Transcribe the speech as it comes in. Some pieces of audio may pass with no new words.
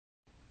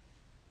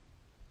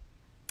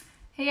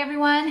Hey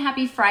everyone,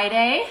 happy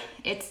Friday.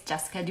 It's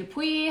Jessica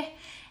Dupuis,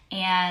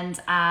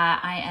 and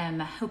I am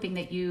hoping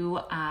that you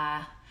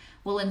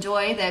will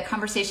enjoy the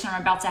conversation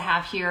I'm about to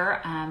have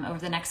here over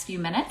the next few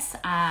minutes.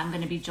 I'm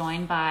going to be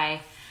joined by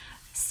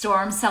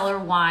Cellar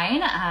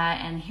Wine,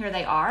 and here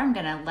they are. I'm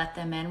going to let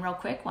them in real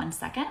quick. 1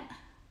 second.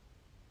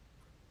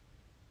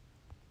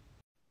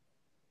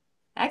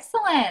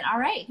 Excellent. All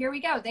right, here we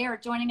go. They are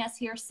joining us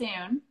here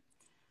soon,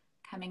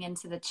 coming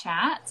into the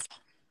chat.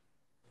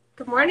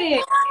 Good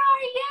morning. Oh,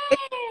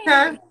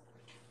 yay!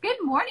 Good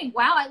morning.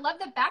 Wow, I love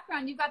the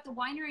background. You've got the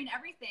winery and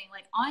everything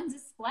like on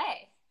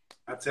display.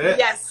 That's it.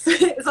 Yes,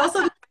 it's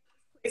also the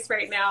place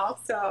right now.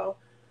 So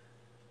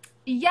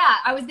yeah,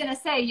 I was gonna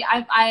say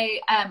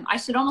I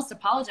should almost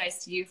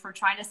apologize to you for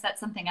trying to set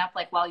something up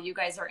like while you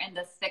guys are in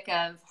the thick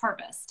of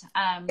harvest.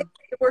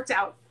 It worked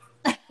out.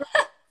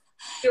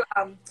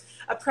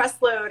 A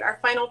press load, our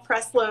final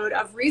press load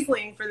of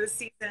Riesling for the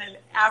season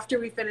after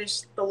we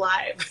finished the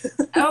live.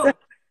 Oh,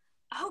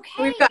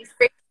 okay. We've got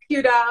grapes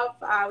queued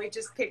up. We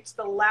just picked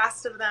the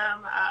last of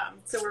them.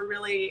 So we're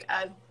really,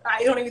 I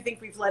don't even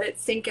think we've let it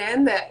sink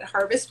in that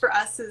harvest for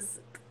us is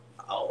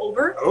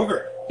over.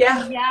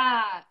 Yeah.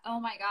 Yeah. Oh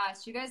my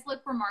gosh. You guys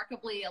look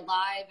remarkably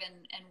alive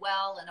and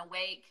well and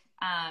awake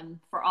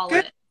for all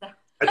Good. of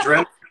it.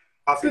 Adrenaline.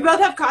 Coffee. We both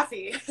have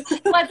coffee.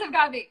 Lots of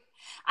coffee.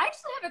 I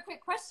actually have a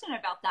quick question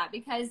about that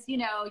because, you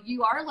know,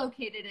 you are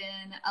located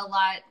in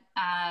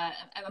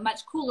a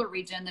much cooler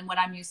region than what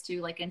I'm used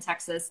to, like in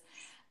Texas.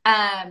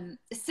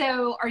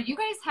 So are you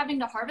guys having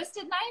to harvest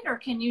at night, or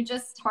can you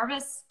just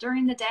harvest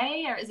during the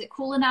day, or is it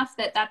cool enough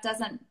that that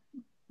doesn't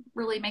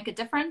really make a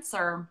difference?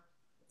 Or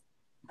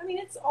I mean,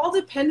 it's all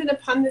dependent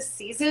upon the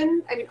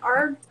season. I mean,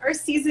 our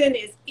season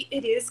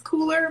is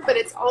cooler, but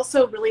it's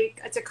also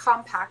it's a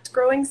compact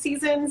growing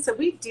season. So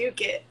we do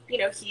get,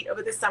 heat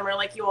over the summer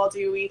like you all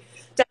do. We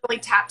definitely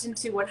tapped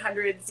into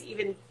 100s,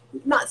 even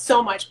not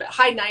so much, but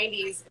high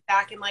 90s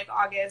back in like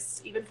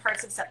August, even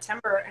parts of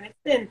September. And it's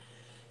been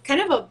kind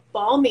of a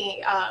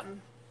balmy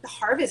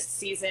harvest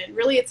season.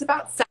 Really, it's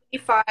about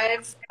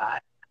 75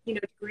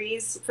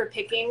 degrees for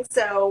picking.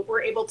 So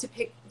we're able to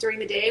pick during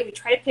the day. We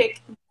try to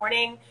pick in the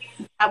morning.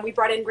 We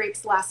brought in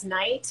grapes last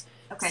night.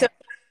 okay. So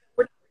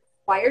we're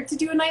required to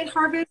do a night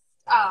harvest.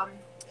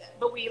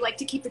 But we like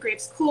to keep the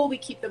grapes cool. We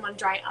keep them on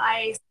dry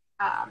ice.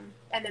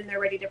 And then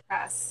they're ready to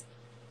press.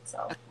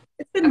 So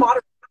it's been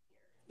moderate.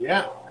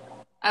 Yeah.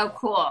 Oh,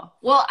 cool.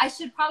 Well, I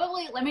should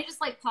probably, let me just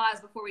pause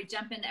before we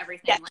jump into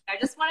everything. Yeah. I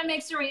just want to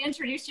make sure we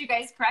introduce you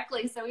guys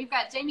correctly. So we've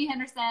got Jayme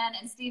Henderson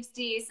and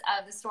Steese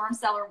of the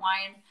Cellar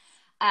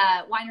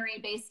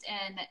winery based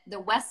in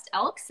the West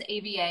Elks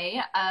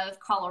AVA of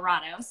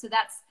Colorado. So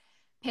that's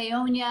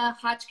Paonia,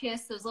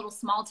 Hotchkiss, those little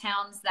small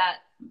towns that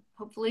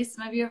hopefully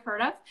some of you have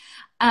heard of.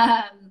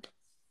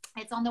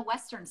 It's on the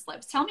western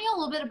slopes. Tell me a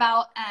little bit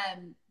about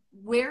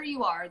where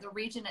you are, the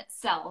region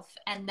itself,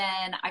 and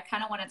then I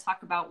kind of want to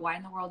talk about why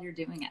in the world you're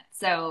doing it.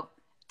 So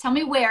tell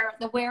me where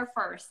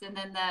first, and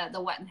then the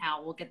what and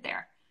how. We'll get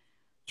there.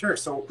 Sure.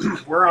 So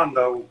we're on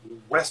the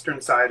western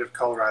side of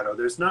Colorado.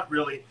 There's not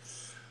really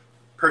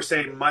per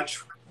se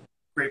much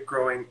grape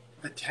growing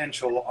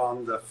potential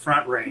on the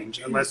Front Range,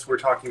 unless we're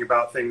talking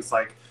about things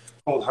like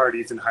cold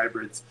hardies and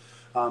hybrids.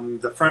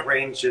 The Front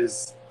Range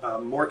is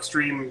more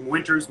extreme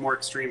winters, more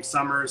extreme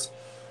summers,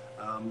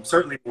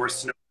 certainly more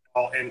snow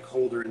and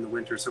colder in the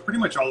winter. So pretty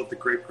much all of the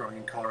grape growing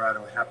in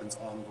Colorado happens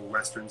on the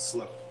western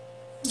slope.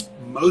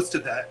 Most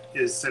of that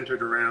is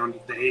centered around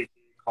the area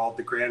called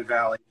the Grand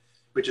Valley,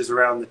 which is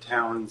around the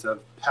towns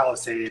of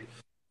Palisade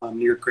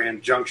near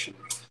Grand Junction.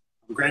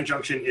 Grand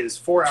Junction is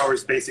 4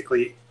 hours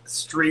basically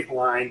straight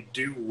line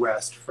due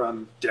west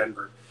from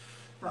Denver.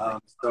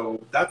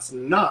 So that's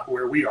not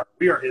where we are.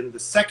 We are in the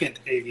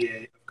second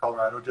AVA of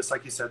Colorado, just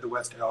like you said, the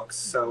West Elks.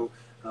 So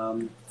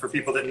for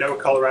people that know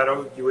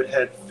Colorado, you would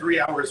head 3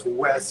 hours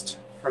west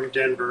from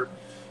Denver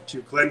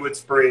to Glenwood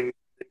Springs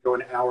and go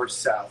an hour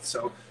south.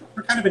 So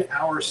we're kind of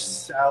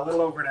a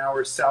little over an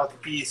hour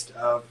southeast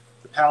of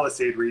the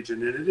Palisade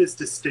region, and it is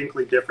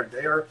distinctly different.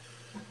 They are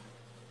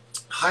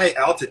high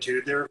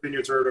altitude. Their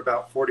vineyards are at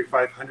about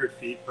 4,500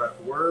 feet,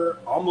 but we're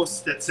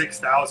almost at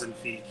 6,000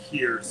 feet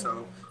here.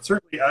 So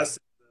certainly us,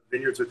 the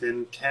vineyards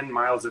within 10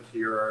 miles of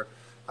here are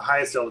the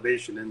highest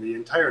elevation in the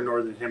entire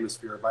northern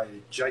hemisphere by a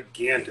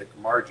gigantic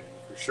margin,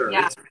 for sure.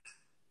 Yeah. It's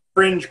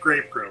fringe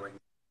grape growing.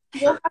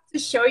 We'll have to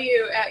show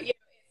you,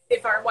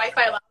 if our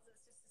Wi-Fi allows us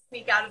to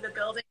sneak out of the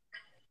building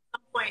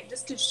at some point,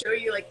 just to show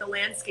you the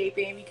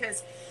landscaping,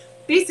 because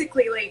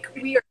basically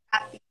we are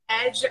at the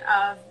edge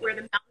of where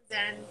the mountains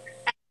end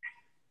and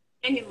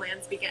canyon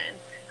lands begin.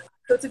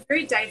 So it's a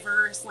very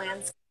diverse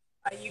landscape.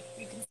 You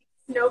can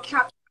see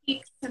snow-capped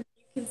peaks, and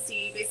you can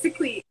see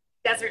basically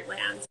desert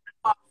lands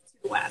off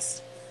to the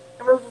west.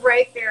 And we're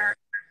right there.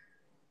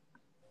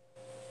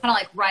 Kind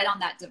of right on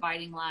that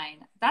dividing line.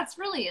 That's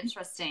really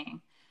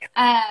interesting.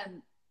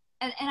 And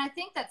I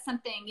think that's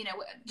something,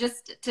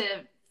 just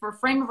for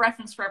frame of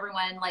reference for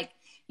everyone,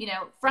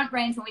 Front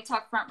Range, when we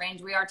talk Front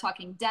Range, we are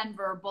talking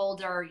Denver,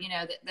 Boulder,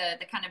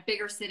 the kind of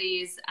bigger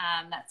cities,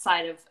 that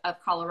side of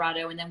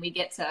Colorado. And then we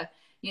get to,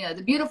 you know,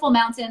 the beautiful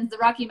mountains, the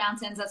Rocky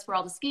Mountains, that's where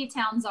all the ski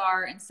towns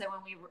are. And so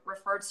when we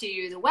refer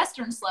to the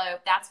Western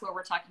slope, that's where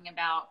we're talking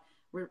about,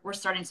 we're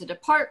starting to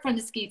depart from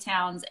the ski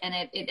towns, and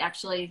it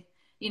actually,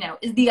 you know,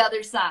 is the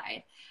other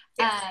side.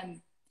 Yes.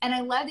 And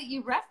I love that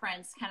you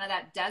referenced kind of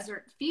that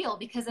desert feel,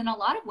 because in a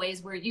lot of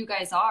ways where you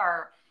guys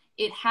are,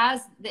 it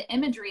has the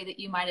imagery that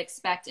you might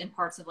expect in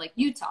parts of like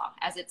Utah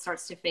as it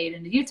starts to fade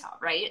into Utah,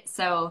 right?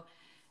 So,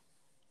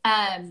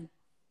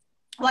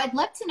 well, I'd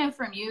love to know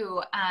from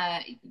you,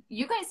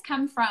 you guys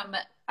come from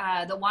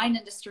the wine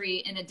industry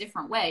in a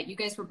different way. You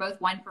guys were both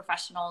wine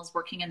professionals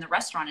working in the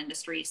restaurant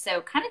industry.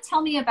 So kind of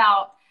tell me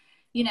about,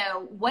 you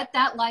know, what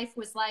that life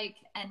was like,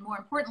 and more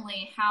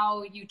importantly,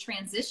 how you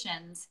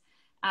transitioned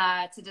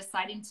to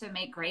deciding to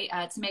make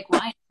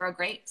wine, grow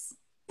grapes.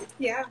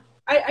 Yeah,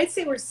 I'd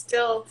say we're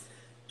still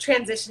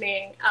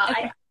transitioning.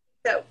 Okay.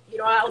 So, you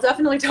know, I'll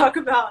definitely talk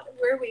about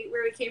where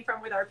we came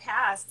from with our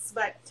pasts,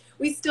 but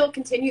we still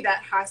continue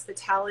that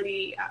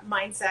hospitality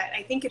mindset.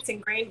 I think it's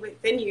ingrained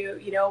within you.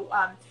 You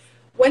know,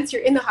 once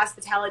you're in the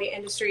hospitality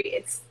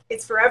industry,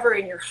 it's forever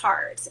in your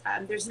heart.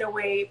 There's no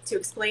way to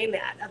explain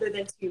that other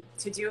than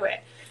to do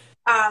it.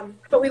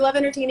 But we love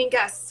entertaining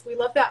guests. We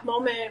love that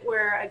moment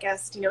where a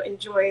guest, you know,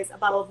 enjoys a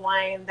bottle of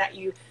wine that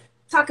you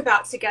talk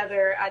about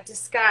together,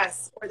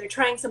 discuss, or they're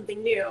trying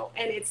something new.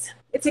 And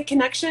it's a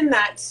connection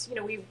that, you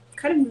know, we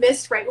kind of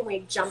missed right when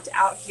we jumped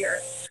out here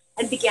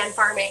and began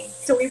farming.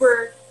 So we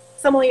were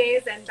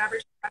sommeliers and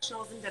beverage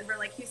professionals in Denver,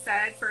 like you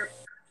said, for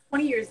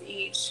 20 years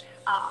each.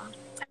 And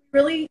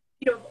really,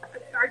 you know,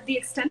 the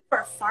extent of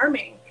our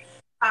farming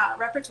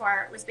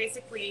repertoire was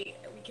basically,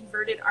 we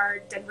converted our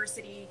Denver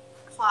City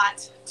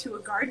plot to a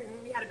garden.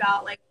 We had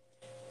about like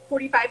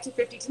 45 to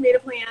 50 tomato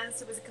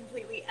plants. It was a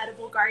completely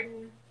edible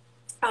garden,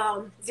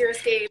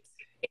 xeriscapes,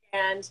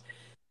 and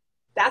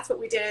that's what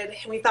we did.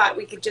 And we thought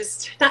we could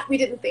we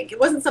didn't think, it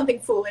wasn't something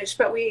foolish,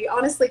 but we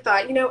honestly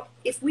thought, you know,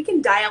 if we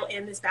can dial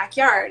in this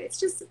backyard, it's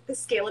just the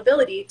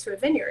scalability to a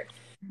vineyard.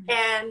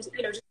 And,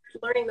 you know, just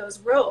learning those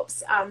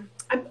ropes. I'm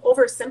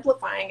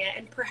oversimplifying it,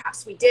 and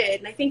perhaps we did.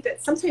 And I think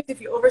that sometimes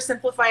if you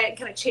oversimplify it and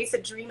kind of chase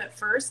a dream at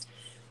first,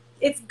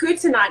 it's good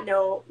to not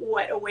know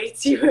what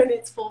awaits you in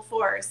its full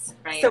force.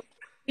 Right. So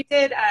we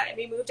did,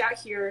 we moved out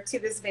here to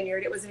this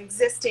vineyard. It was an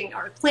existing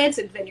or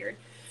planted vineyard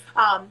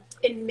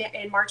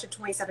in March of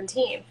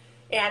 2017.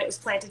 And it was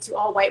planted to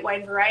all white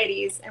wine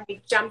varieties. And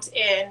we jumped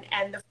in,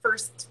 and the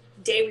first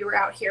day we were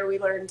out here, we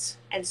learned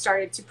and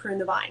started to prune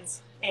the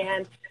vines.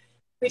 And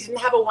we didn't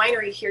have a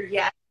winery here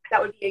yet.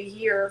 That would be a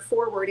year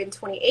forward in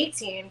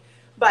 2018.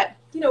 But,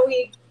 you know,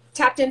 we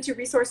tapped into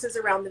resources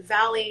around the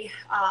valley,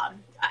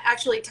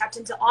 actually tapped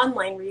into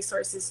online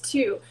resources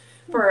too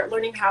for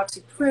learning how to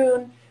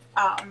prune.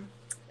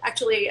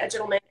 Actually, a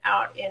gentleman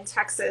out in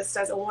Texas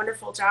does a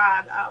wonderful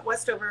job.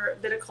 Westover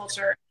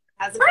Viticulture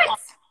has an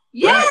Fritz.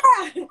 Yeah.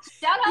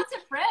 Shout out to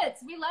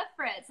Fritz. We love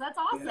Fritz. That's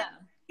awesome.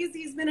 Yeah.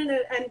 He's been an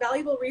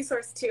invaluable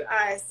resource to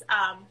us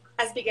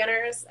as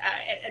beginners,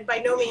 and by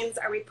no means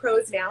are we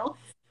pros now.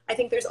 I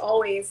think there's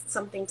always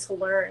something to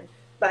learn.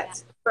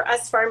 But for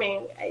us,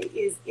 farming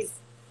is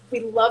we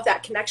love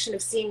that connection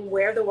of seeing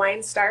where the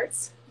wine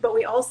starts, but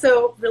we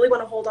also really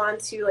want to hold on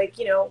to, like,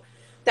 you know,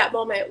 that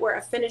moment where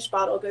a finished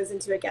bottle goes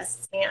into a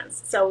guest's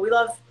hands. So we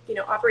love, you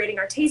know, operating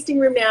our tasting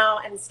room now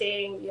and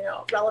staying, you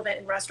know, relevant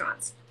in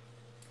restaurants.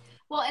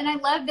 Well, and I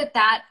love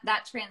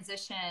that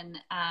transition.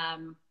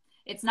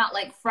 It's not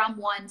like from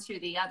one to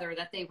the other,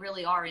 that they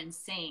really are in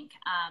sync.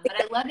 But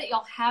I love that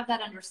y'all have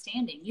that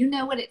understanding. You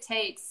know what it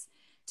takes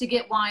to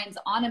get wines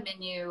on a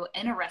menu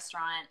in a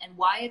restaurant, and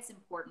why it's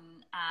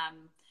important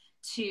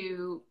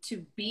to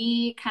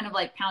be kind of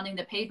like pounding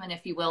the pavement,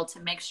 if you will, to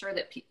make sure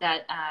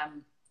that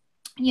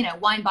you know,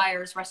 wine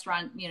buyers,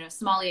 restaurant, you know,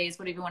 sommeliers,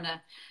 whatever you want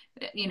to,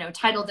 you know,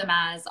 title them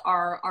as,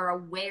 are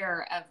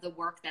aware of the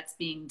work that's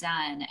being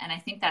done. And I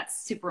think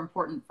that's super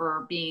important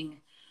for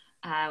being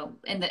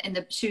in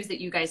the shoes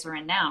that you guys are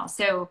in now.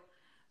 So,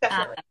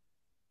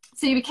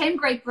 so you became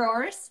grape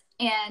growers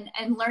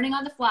and learning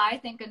on the fly.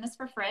 Thank goodness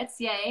for Fritz.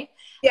 Yay.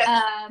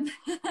 Yeah.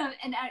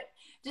 And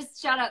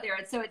just shout out there.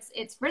 So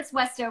it's Fritz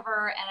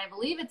Westover, and I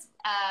believe it's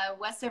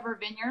Westover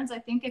Vineyards, I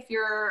think, if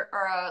you're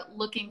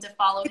looking to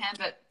follow him,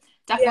 but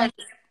definitely.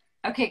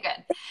 Yeah. Okay,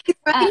 good.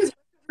 I think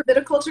for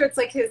viticulture, it's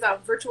like his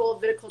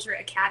virtual viticulture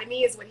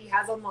academy is what he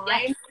has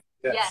online.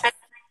 Yes.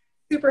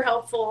 Super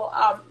helpful.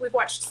 We've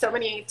watched so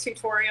many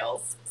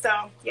tutorials.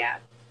 So yeah.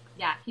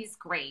 Yeah, he's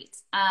great.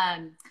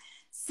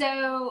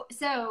 So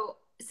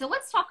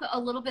let's talk a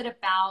little bit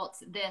about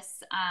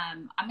this.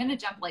 I'm going to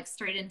jump like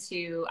straight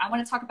into, I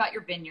want to talk about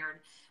your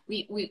vineyard.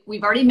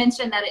 We've already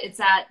mentioned that it's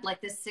at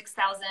like this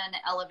 6,000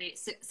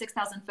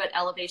 foot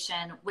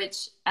elevation,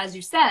 which, as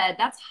you said,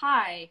 that's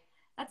high.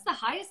 That's the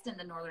highest in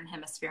the Northern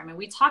Hemisphere. I mean,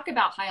 we talk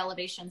about high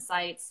elevation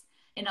sites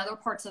in other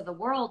parts of the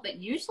world, but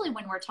usually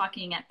when we're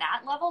talking at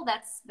that level,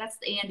 that's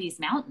the Andes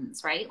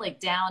Mountains, right? Like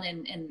down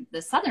in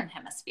the Southern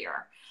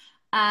Hemisphere.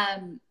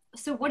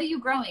 So what are you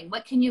growing?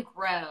 What can you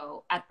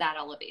grow at that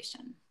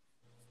elevation?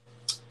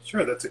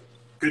 Sure, that's a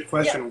good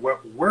question. Yeah.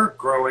 What we're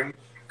growing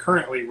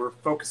currently, we're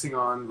focusing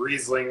on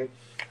Riesling,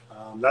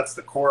 That's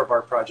the core of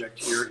our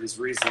project here is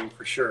Riesling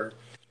for sure.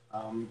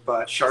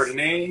 But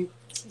Chardonnay,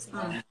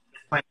 planted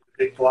a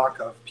big block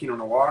of Pinot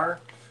Noir,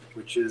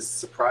 which is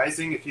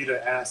surprising. If you'd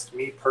have asked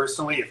me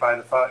personally if I'd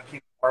have thought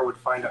Pinot Noir would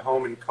find a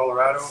home in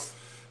Colorado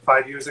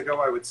 5 years ago,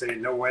 I would say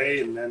no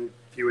way. And then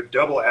if you would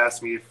double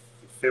ask me if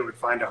it would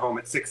find a home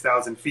at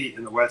 6,000 feet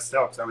in the West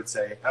Alps, I would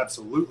say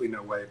absolutely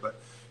no way.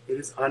 But it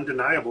is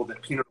undeniable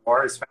that Pinot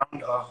Noir has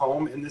found a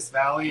home in this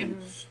valley,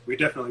 and we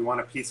definitely want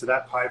a piece of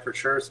that pie for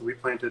sure. So we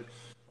planted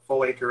a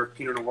full acre of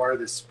Pinot Noir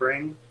this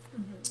spring.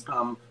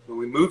 When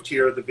we moved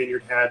here, the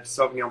vineyard had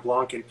Sauvignon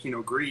Blanc and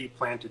Pinot Gris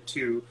planted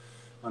too.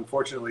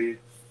 Unfortunately,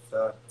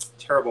 the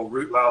terrible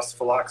root louse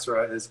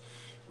phylloxera is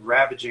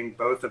ravaging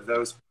both of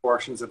those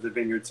portions of the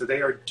vineyard, so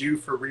they are due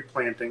for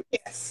replanting.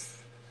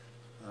 Yes.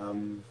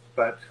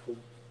 But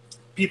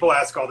people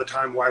ask all the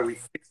time why we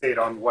fixate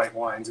on white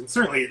wines, and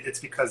certainly it's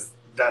because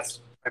that's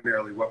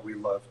primarily what we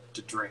love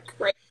to drink.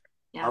 Right.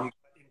 Yeah. In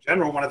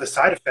general, one of the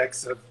side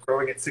effects of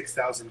growing at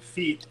 6,000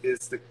 feet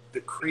is the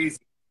crazy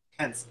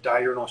intense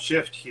diurnal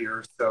shift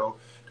here. So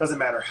it doesn't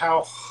matter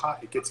how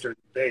hot it gets during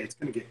the day, it's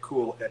going to get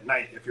cool at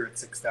night if you're at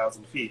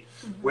 6,000 feet,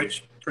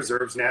 which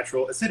preserves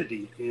natural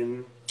acidity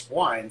in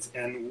wines.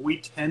 And we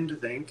tend to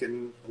think,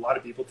 and a lot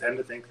of people tend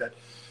to think, that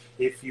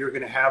if you're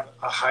going to have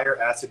a higher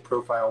acid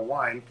profile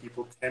wine,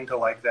 people tend to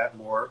like that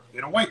more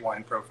in a white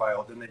wine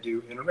profile than they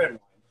do in a red wine.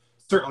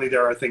 Certainly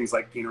there are things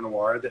like Pinot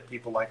Noir that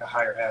people like a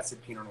higher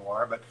acid Pinot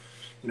Noir, but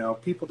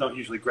people don't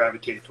usually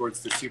gravitate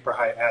towards the super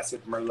high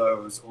acid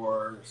Merlots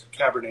or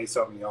Cabernet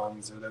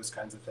Sauvignons or those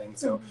kinds of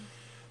things. So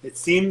it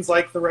seems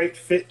like the right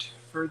fit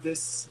for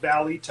this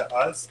valley to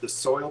us. The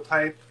soil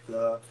type,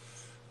 the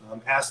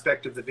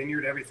aspect of the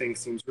vineyard, everything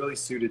seems really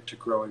suited to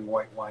growing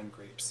white wine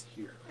grapes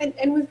here.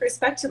 And with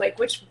respect to like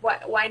which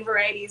wine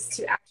varieties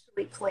to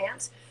actually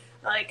plant,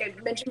 like I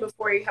mentioned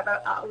before, you have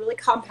a really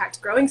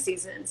compact growing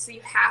season. So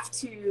you have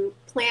to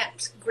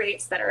plant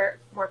grapes that are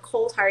more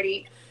cold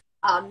hardy,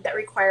 that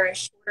require a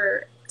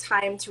shorter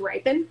time to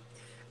ripen,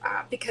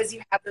 because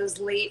you have those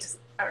late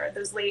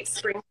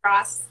spring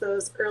frosts,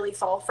 those early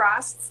fall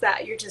frosts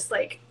that you're just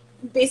like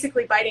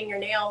basically biting your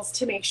nails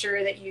to make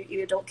sure that you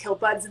either don't kill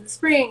buds in the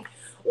spring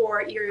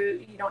or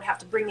you don't have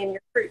to bring in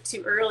your fruit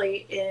too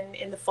early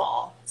in the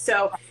fall.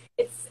 So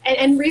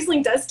and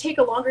Riesling does take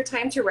a longer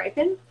time to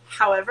ripen.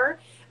 However,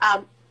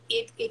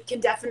 it can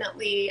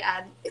definitely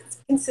it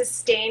can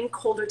sustain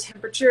colder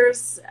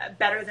temperatures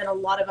better than a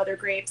lot of other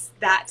grapes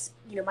that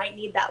might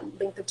need that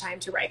length of time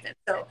to ripen.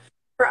 So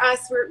for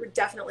us, we're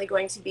definitely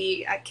going to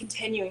be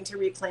continuing to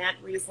replant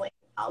Riesling.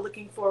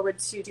 Looking forward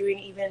to doing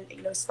even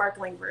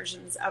sparkling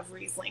versions of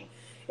Riesling.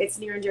 It's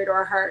near and dear to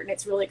our heart, and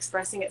it's really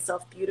expressing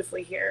itself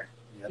beautifully here.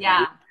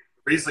 Yeah.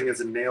 Riesling is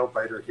a nail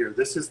biter here.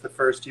 This is the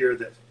first year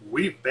that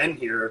we've been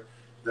here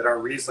that our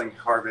Riesling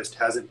harvest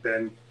hasn't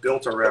been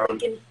built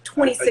around in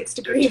 26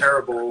 degree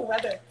terrible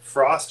weather.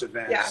 Frost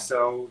event. Yeah.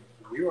 So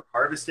we were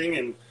harvesting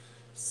in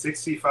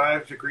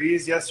 65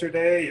 degrees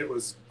yesterday. It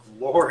was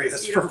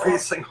glorious for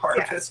Riesling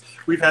harvest. Yeah.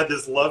 We've had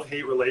this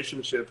love-hate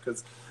relationship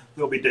because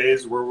there'll be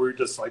days where we're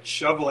just like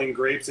shoveling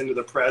grapes into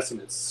the press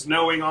and it's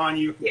snowing on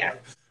you. Yeah.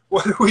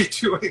 What are we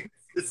doing?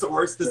 It's the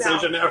worst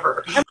decision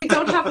ever. And we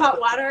don't have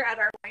hot water at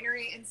our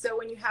winery, and so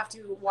when you have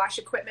to wash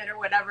equipment or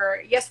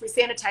whatever, yes, we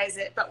sanitize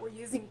it, but we're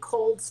using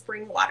cold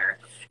spring water,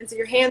 and so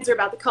your hands are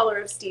about the color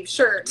of Steve's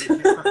shirt.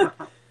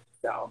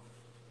 So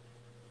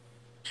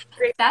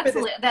great.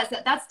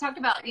 That's talked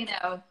about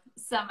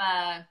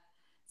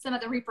some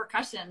of the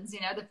repercussions,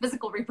 the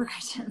physical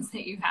repercussions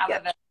that you have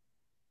of it.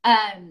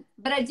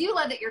 But I do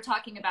love that you're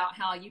talking about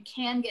how you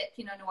can get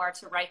Pinot Noir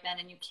to ripen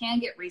and you can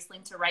get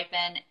Riesling to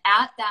ripen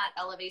at that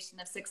elevation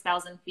of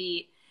 6,000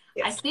 feet.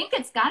 Yes. I think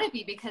it's got to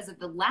be because of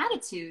the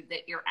latitude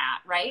that you're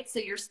at, right? So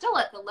you're still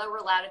at the lower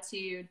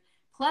latitude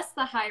plus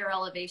the higher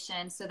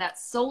elevation. So that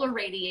solar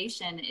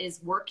radiation is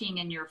working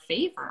in your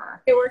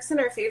favor. It works in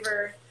our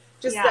favor.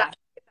 Just that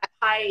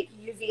high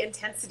UV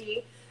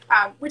intensity,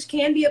 which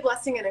can be a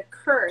blessing and a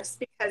curse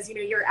because,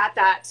 you have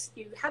that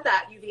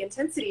UV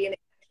intensity and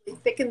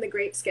thicken the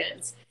grape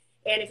skins.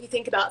 And if you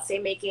think about, say,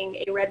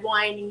 making a red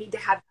wine, you need to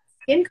have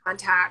skin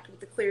contact with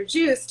the clear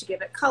juice to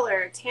give it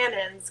color,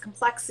 tannins,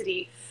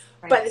 complexity.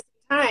 Right. But at the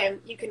same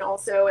time, you can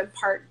also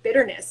impart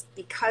bitterness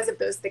because of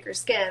those thicker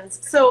skins.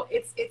 So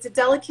it's a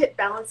delicate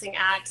balancing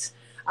act.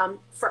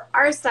 For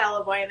our style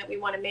of wine that we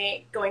want to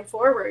make going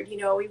forward,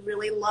 we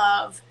really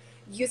love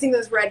using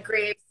those red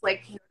grapes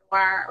like Pinot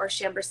Noir or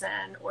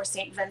Chambourcin or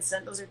St.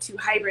 Vincent. Those are two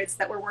hybrids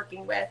that we're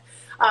working with.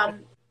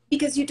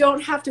 Because you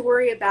don't have to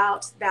worry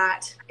about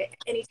that,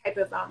 any type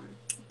of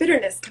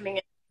bitterness coming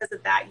in because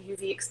of that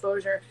UV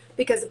exposure,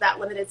 because of that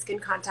limited skin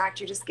contact.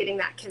 You're just getting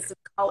that kiss of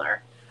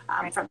color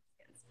from the skins.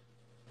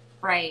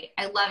 Right.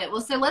 I love it.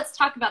 Well, so let's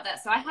talk about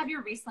that. So I have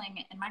your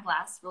Riesling in my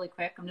glass really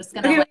quick. I'm just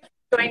going to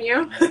join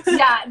you.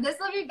 Yeah, this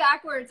will be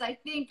backwards, I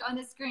think, on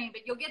the screen,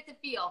 but you'll get the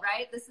feel,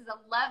 right? This is I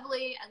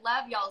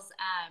love y'all's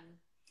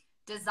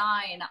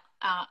design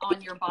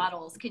on your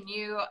bottles. Can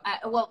you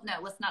well, no,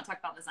 let's not talk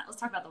about design. Let's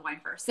talk about the wine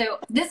first. So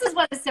this is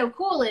what is so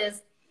cool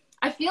is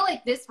I feel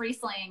like this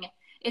Riesling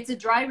it's a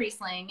dry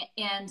Riesling,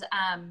 and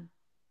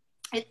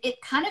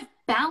it kind of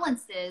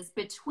balances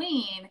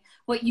between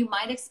what you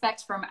might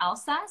expect from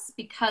Alsace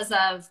because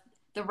of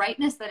the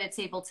ripeness that it's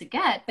able to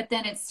get, but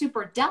then it's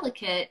super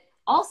delicate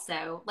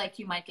also, like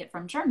you might get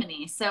from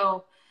Germany.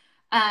 So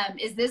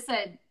is this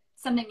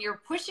something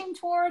you're pushing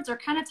towards, or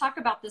kind of talk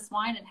about this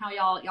wine and how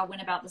y'all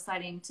went about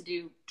deciding to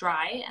do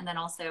dry and then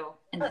also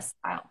in this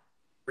style?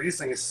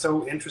 Riesling is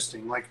so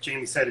interesting. Like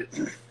Jayme said,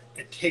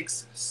 it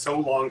takes so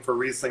long for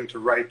Riesling to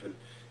ripen.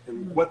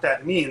 And what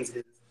that means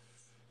is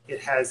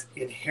it has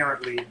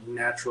inherently,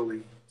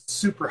 naturally,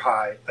 super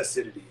high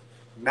acidity.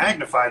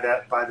 Magnify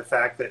that by the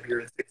fact that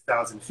you're at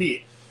 6,000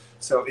 feet.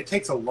 So it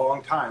takes a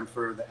long time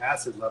for the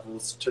acid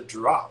levels to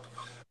drop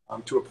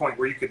to a point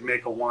where you could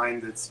make a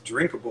wine that's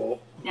drinkable.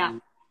 Yeah.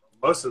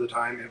 Most of the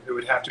time, it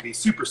would have to be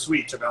super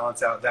sweet to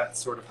balance out that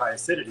sort of high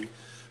acidity.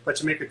 But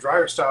to make a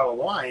drier style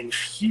wine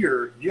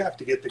here, you have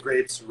to get the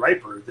grapes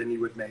riper than you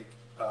would make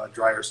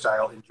drier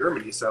style in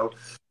Germany. So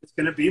it's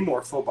going to be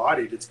more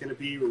full-bodied. It's going to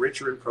be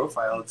richer in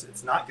profile.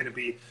 It's not going to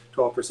be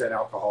 12%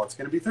 alcohol. It's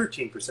going to be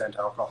 13%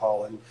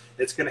 alcohol, and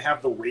it's going to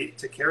have the weight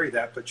to carry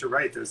that. But you're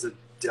right, there's a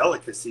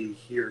delicacy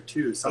here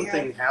too.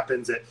 Something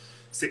happens at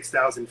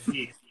 6,000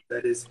 feet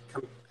that is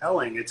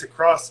compelling. It's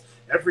across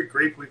every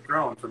grape we've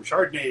grown, from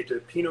Chardonnay to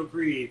Pinot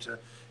Gris to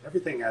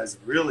everything has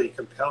really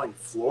compelling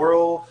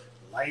floral,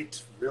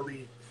 light,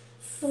 really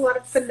a lot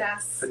of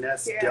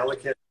finesse,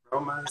 delicate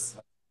aromas.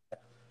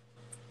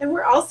 And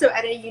we're also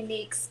at a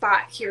unique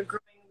spot here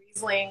growing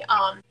Riesling.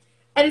 And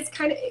it's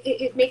kind of,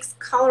 it makes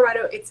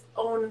Colorado its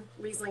own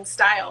Riesling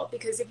style,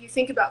 because if you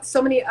think about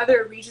so many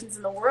other regions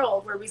in the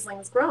world where Riesling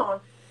is grown,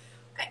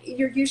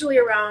 you're usually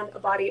around a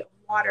body of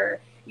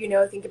water. You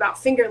know, think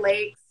about Finger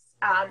Lakes,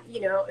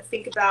 you know,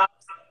 think about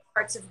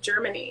parts of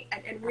Germany,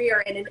 and we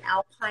are in an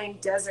alpine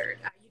desert.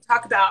 You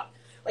talk about,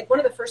 like, one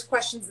of the first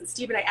questions that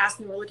Steve and I asked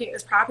when we were looking at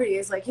this property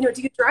is like, you know,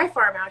 do you dry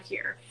farm out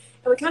here?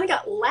 And we kind of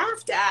got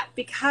laughed at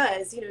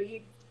because,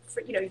 you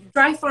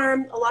dry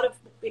farm, a lot of,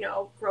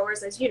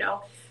 growers, as you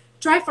know,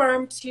 dry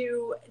farm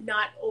to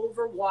not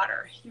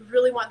overwater. You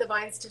really want the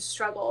vines to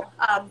struggle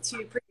to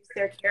produce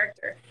their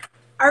character.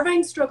 Our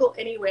vines struggle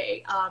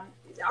anyway.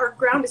 Our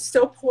ground is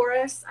so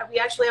porous. We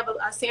actually have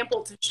a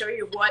sample to show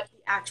you what the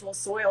actual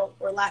soil,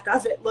 or lack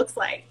of it, looks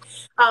like.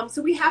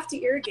 So we have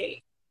to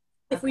irrigate.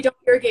 If we don't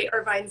irrigate,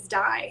 our vines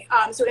die.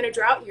 So in a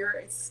drought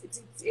year,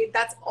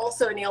 that's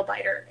also a nail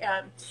biter.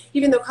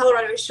 Even though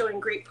Colorado is showing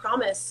great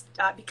promise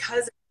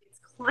because of its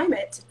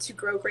climate to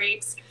grow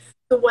grapes,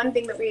 the one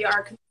thing that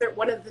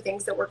one of the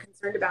things that we're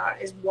concerned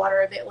about is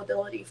water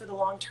availability for the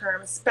long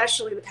term,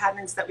 especially the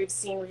patterns that we've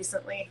seen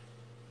recently.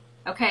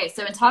 Okay,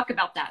 so and talk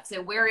about that.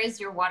 So where is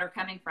your water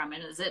coming from?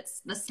 And is it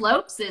the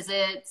slopes? Is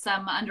it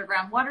some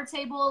underground water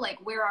table? Like,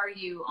 where are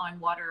you on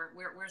water?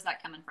 Where's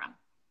that coming from?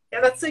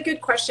 Yeah, that's a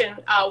good question.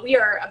 We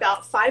are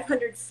about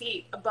 500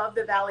 feet above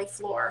the valley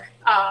floor,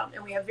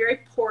 and we have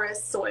very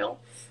porous soil.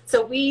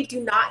 So we do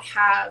not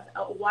have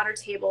a water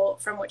table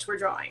from which we're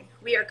drawing.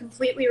 We are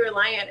completely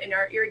reliant in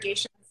our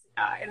irrigation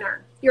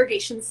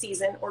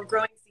season or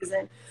growing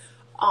season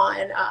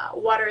on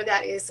water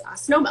that is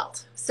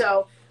snowmelt.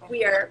 So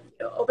we are,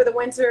 over the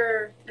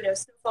winter,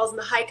 snow falls in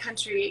the high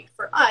country.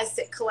 For us,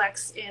 it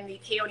collects in the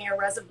Paonia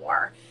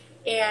Reservoir.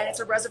 And it's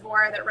a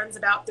reservoir that runs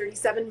about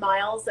 37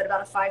 miles at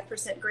about a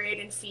 5% grade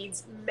and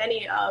feeds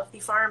many of the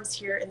farms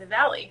here in the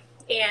valley.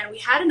 And we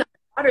had enough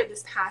water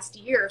this past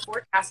year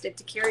forecasted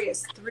to carry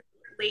us through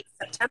late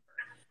September.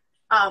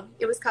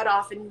 It was cut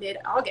off in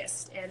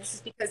mid-August, and this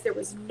is because there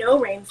was no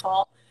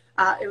rainfall.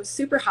 It was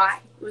super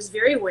hot. It was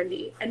very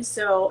windy. And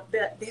so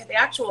the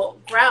actual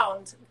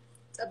ground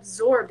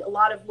absorbed a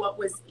lot of what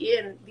was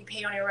in the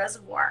Paonia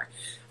Reservoir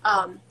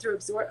through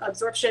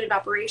absorption,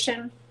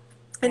 evaporation.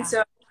 And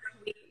so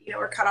we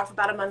were cut off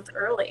about a month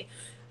early.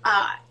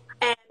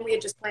 And we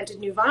had just planted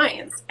new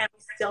vines, and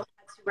we still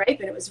had to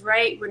ripen. It was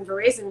right when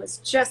veraison was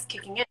just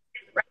kicking in,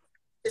 right,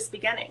 just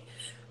beginning.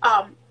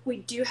 We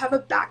do have a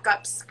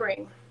backup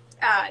spring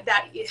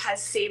that it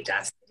has saved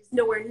us. It is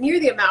nowhere near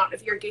the amount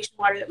of irrigation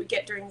water that we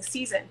get during the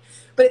season,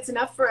 but it's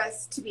enough for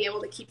us to be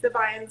able to keep the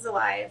vines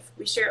alive.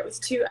 We share it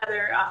with two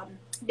other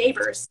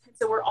neighbors,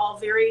 so we're all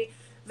very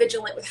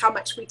vigilant with how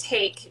much we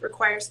take. It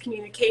requires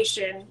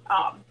communication.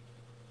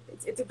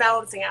 It's a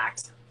balancing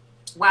act.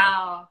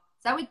 Wow.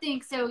 So I would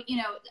think,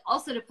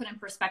 also to put in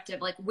perspective,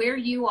 like where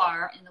you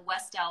are in the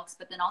West Elks,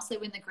 but then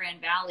also in the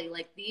Grand Valley,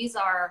 like these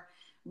are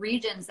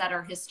regions that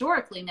are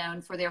historically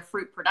known for their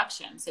fruit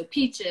production. So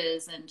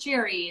peaches and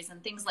cherries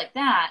and things like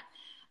that.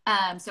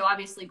 So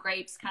obviously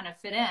grapes kind of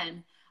fit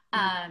in.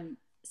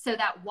 So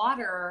that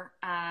water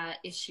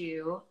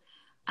issue,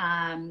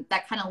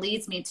 that kind of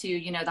leads me to,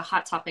 the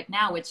hot topic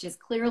now, which is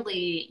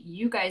clearly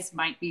you guys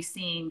might be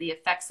seeing the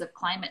effects of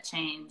climate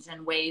change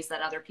in ways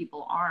that other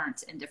people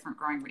aren't in different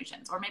growing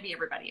regions, or maybe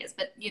everybody is,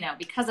 but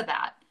because of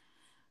that.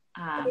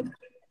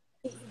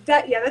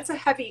 That's a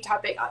heavy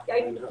topic.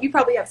 You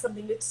probably have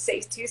something to say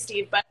too,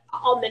 Steve, but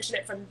I'll mention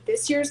it from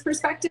this year's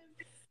perspective.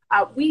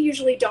 we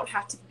usually don't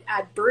have to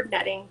add bird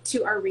netting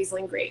to our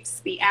Riesling grapes.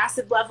 The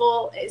acid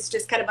level is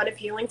just kind of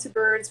unappealing to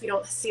birds. We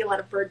don't see a lot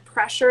of bird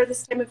pressure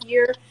this time of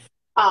year.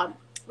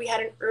 We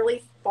had an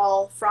early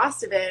fall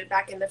frost event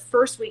back in the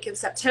first week of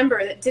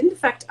September that didn't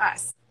affect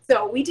us.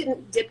 So we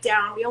didn't dip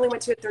down. We only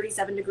went to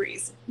 37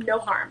 degrees, no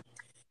harm.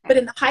 But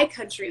in the high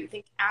country,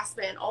 think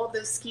Aspen, all of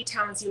those ski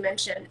towns you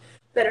mentioned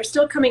that are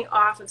still coming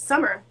off of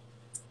summer,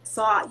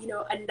 saw, you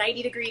know, a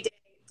 90-degree day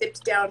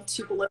dipped down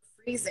to below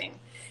freezing.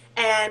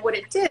 And what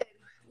it did,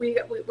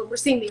 we're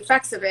seeing the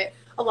effects of it,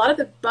 a lot of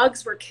the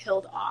bugs were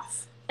killed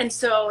off. And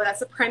so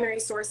that's a primary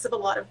source of a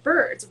lot of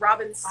birds,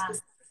 robins. Wow.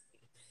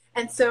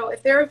 And so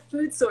if their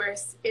food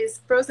source is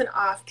frozen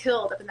off,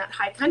 killed up in that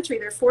high country,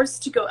 they're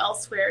forced to go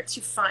elsewhere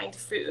to find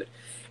food.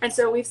 And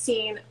so we've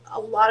seen a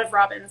lot of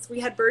robins.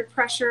 We had bird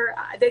pressure.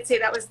 I'd say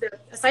that was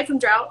aside from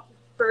drought,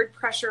 bird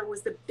pressure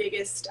was the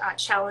biggest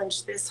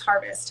challenge this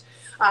harvest.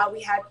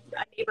 We had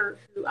a neighbor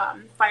who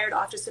fired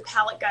off just a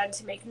pellet gun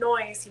to make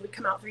noise. He would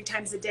come out 3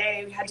 times a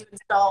day. We had to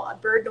install a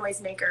bird noise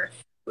maker.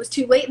 It was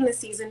too late in the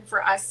season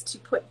for us to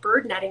put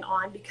bird netting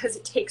on because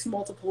it takes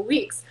multiple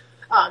weeks.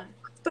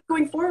 But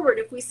going forward,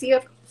 if we see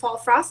a fall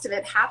frost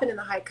event happen in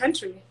the high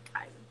country,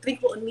 I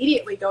think we'll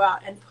immediately go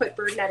out and put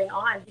bird netting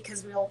on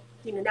because we'll,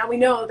 you know, now we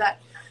know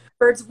that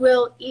birds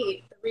will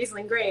eat the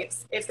Riesling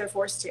grapes if they're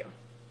forced to.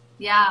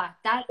 Yeah,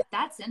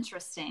 that's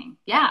interesting.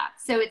 Yeah,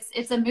 so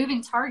it's a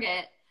moving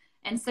target,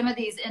 and some of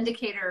these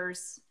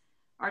indicators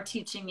are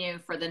teaching you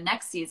for the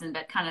next season,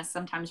 but kind of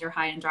sometimes you're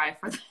high and dry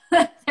for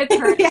the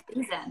current yeah.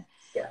 season.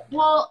 Yeah.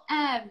 Well,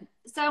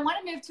 so I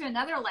want to move to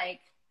another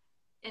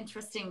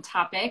interesting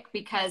topic,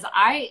 because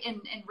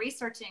in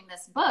researching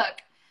this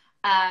book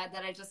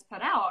that I just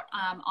put out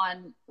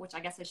on, which I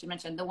guess I should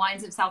mention, the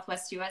wines of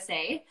Southwest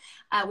USA,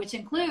 which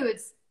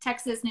includes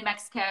Texas, New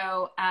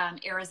Mexico,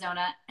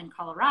 Arizona, and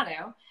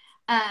Colorado.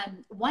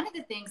 One of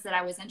the things that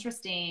I was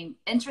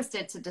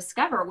interested to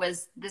discover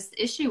was this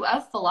issue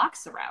of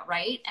phylloxera,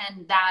 right?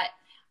 And that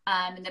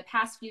in the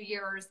past few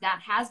years, that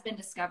has been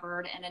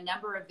discovered in a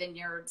number of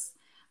vineyards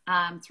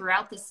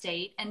throughout the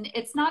state. And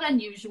it's not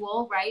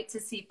unusual, right, to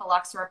see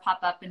phylloxera pop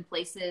up in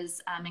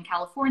places. In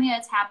California,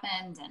 it's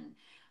happened. And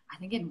I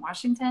think in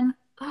Washington,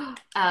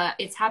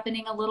 it's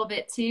happening a little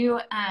bit too.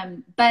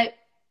 But,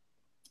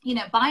 you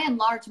know, by and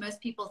large,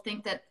 most people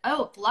think that,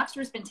 oh,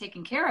 phylloxera has been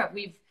taken care of.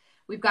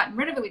 We've gotten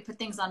rid of it. We put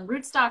things on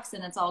rootstocks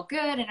and it's all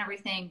good and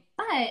everything.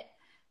 But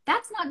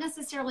that's not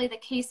necessarily the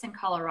case in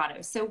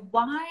Colorado. So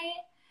why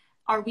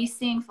are we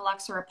seeing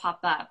phylloxera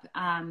pop up?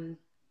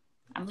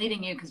 I'm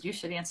leading you because you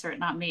should answer it,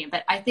 not me.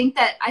 But I think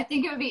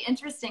it would be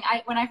interesting.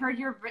 When I heard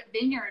your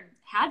vineyard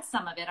had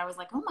some of it, I was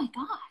like, oh my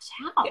gosh,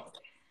 how?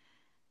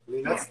 I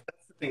mean, that's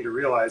the thing to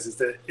realize, is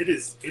that it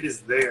is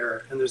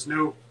there, and there's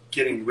no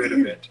getting rid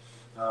of it.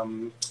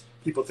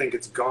 People think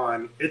it's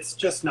gone. It's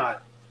just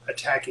not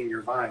attacking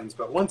your vines,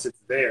 but once it's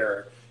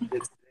there,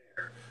 it's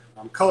there.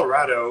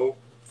 Colorado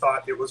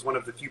thought it was one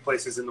of the few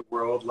places in the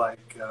world,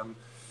 like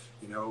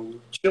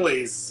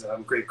Chile's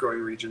grape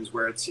growing regions,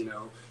 where it's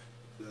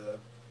the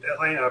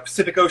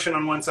Pacific Ocean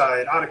on one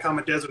side,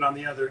 Atacama Desert on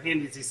the other.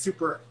 Andes, these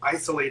super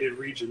isolated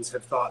regions,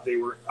 have thought they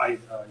were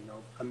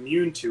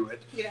immune to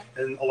it. Yeah.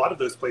 And a lot of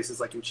those places,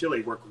 like in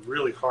Chile, work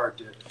really hard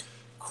to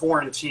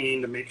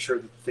quarantine to make sure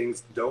that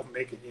things don't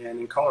make it in.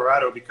 In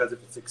Colorado, because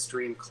of its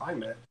extreme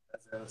climate,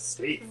 as a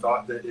state,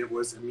 thought that it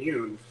was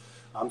immune.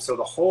 So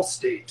the whole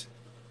state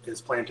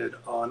is planted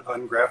on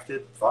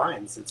ungrafted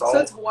vines. It's all,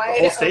 it's wide,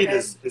 the whole state okay.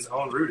 is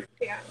own rooted.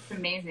 Yeah, it's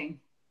amazing.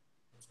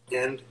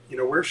 And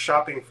we're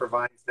shopping for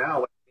vines now.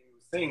 Like Jayme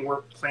was saying,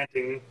 we're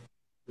planting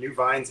new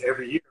vines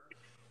every year,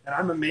 and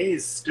I'm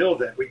amazed still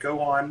that we go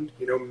on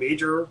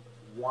major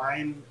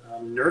wine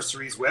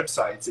nurseries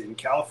websites in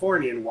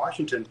California and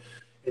Washington,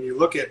 and you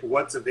look at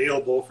what's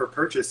available for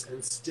purchase,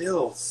 and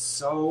still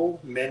so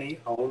many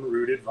own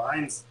rooted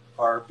vines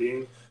are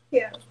being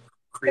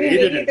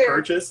created and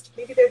purchased.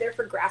 Maybe they're there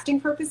for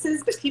grafting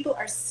purposes, but people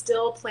are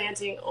still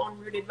planting own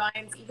rooted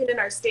vines, even in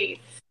our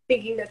state,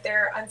 thinking that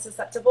they're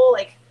unsusceptible,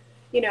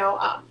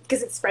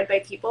 because it's spread by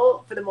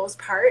people for the most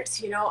part,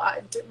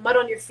 mud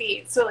on your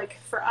feet. So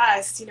for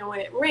us, when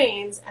it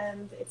rains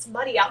and it's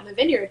muddy out in the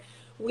vineyard,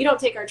 we don't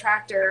take our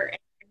tractor and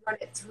run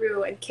it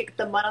through and kick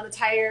the mud on the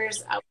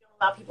tires. We don't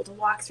allow people to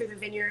walk through the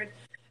vineyard.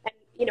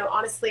 And,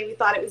 honestly, we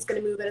thought it was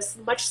going to move at a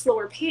much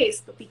slower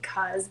pace, but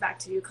because back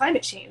to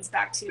climate change,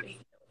 back to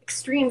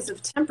extremes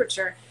of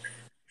temperature,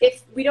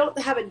 if we don't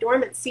have a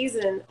dormant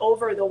season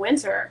over the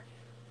winter,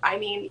 I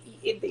mean,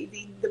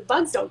 the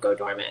bugs don't go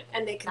dormant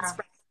and they can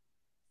spread.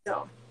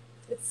 So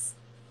it's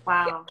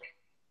wow.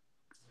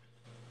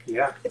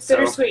 Yeah. It's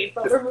bittersweet,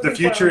 but we're moving the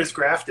future forward. Is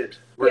grafted.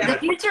 The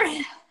future.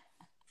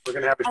 We're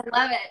gonna have. I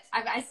love it.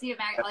 I see a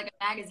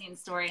magazine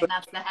story, and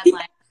that's the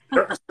headline.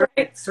 There are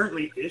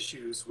certainly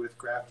issues with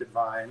grafted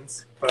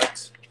vines,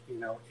 but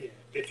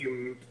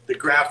the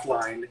graft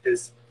line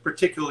is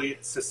particularly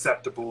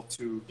susceptible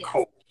to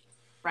cold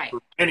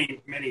for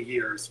many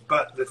years.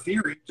 But the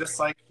theory, just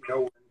like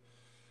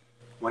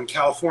when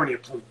California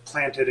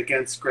planted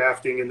against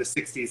grafting in the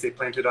 60s, they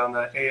planted on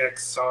the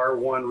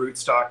AXR1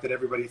 rootstock that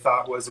everybody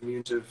thought was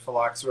immune to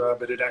phylloxera,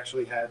 but it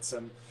actually had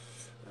some,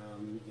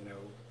 you know,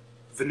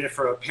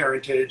 vinifera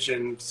parentage.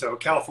 And so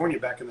California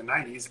back in the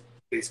 90s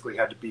basically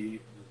had to be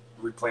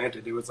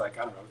replanted. It was like,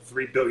 I don't know,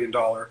 $3 billion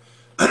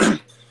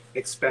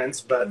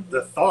expense. But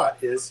the thought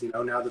is, you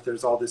know, now that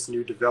there's all this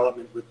new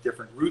development with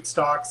different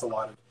rootstocks, a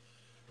lot of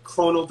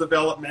clonal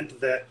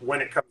development, that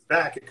when it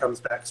comes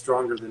back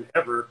stronger than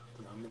ever.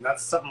 And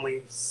that's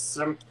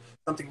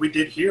something we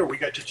did here. We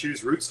got to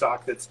choose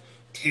rootstock that's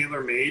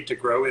tailor-made to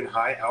grow in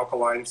high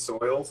alkaline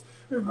soils,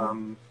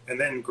 and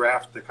then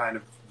graft the kind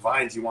of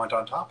vines you want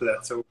on top of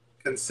that. So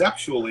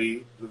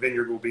conceptually, the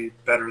vineyard will be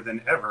better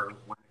than ever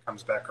when it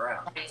comes back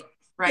around.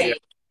 Right. Yeah.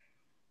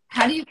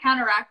 How do you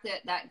counteract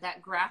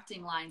that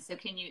grafting line? So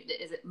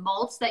is it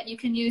mulch that you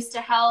can use to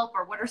help,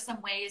 or what are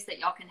some ways that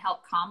y'all can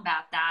help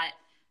combat that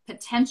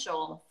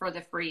potential for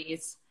the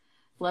freeze?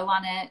 Blow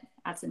on it,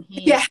 add some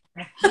heat. Yeah.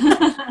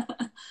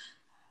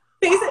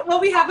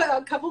 Well, we have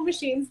a couple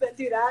machines that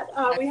do that.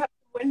 We have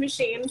wind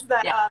machines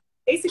that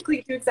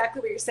basically do exactly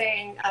what you're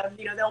saying.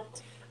 You know,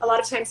 a lot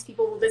of times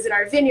people will visit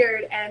our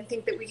vineyard and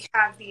think that we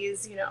have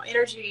these, you know,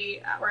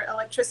 energy or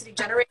electricity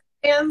generating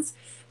fans.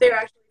 They're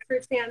actually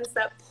fruit fans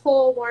that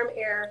pull warm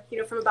air, you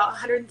know, from about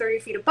 130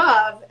 feet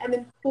above, and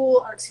then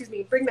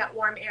bring that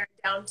warm air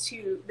down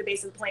to the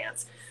base of the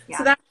plants. Yeah.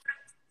 So that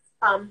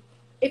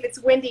if it's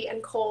windy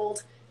and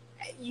cold,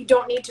 you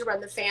don't need to run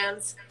the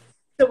fans.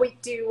 So what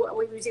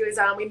we do is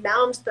we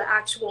mound the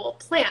actual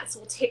plants.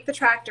 We'll take the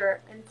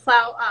tractor and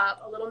plow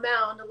up a little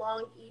mound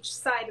along each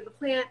side of the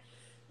plant,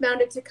 mound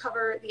it to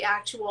cover the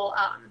actual,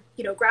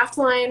 you know, graft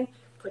line,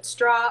 put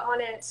straw on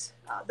it.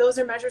 Those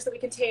are measures that we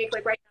can take.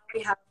 Like right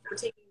now we're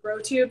taking grow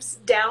tubes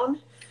down.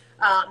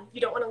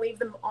 You don't want to leave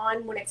them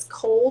on when it's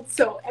cold.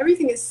 So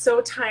everything is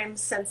so time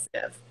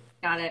sensitive.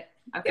 Got it.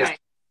 Okay.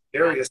 The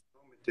scariest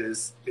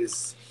moment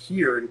is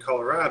here in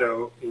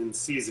Colorado in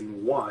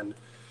season 1.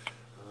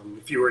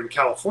 If you were in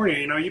California,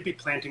 you know, you'd be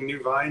planting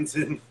new vines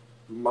in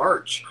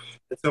March.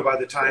 And so by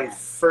the time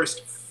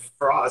first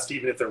frost,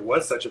 even if there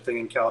was such a thing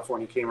in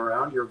California, came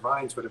around, your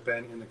vines would have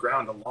been in the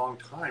ground a long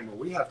time. Well,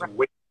 we have to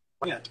wait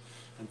to plant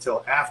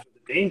until after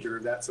the danger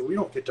of that. So we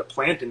don't get to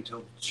plant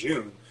until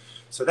June.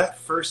 So that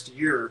first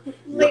year,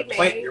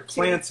 your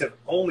plants have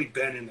only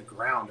been in the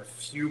ground a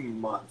few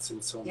months.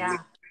 And so we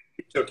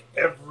took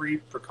every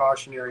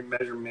precautionary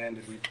measurement,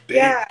 and we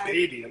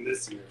baby in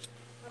this year.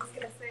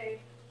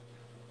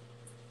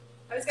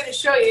 I was going to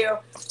show you,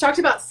 talked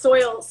about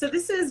soil. So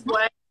this is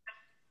what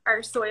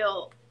our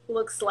soil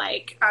looks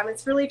like.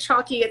 It's really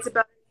chalky. It's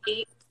about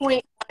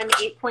 8.1,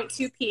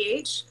 8.2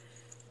 pH.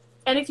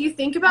 And if you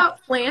think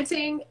about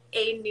planting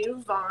a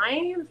new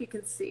vine, if you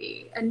can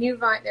see, a new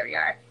vine, there we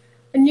are,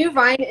 a new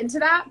vine into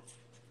that,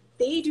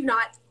 they do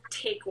not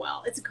take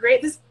well. It's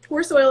great. This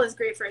poor soil is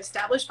great for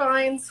established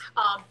vines.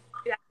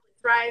 It actually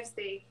thrives.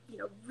 They, you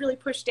know, really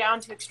push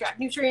down to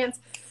extract nutrients.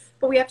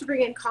 But we have to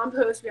bring in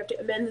compost. We have to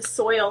amend the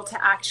soil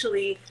to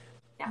actually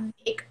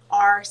make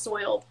our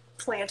soil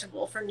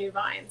plantable for new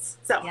vines.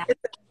 So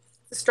it's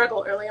a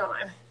struggle early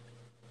on.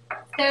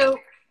 So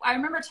I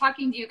remember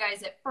talking to you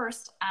guys at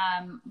first,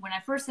 when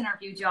I first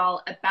interviewed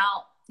y'all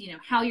about, you know,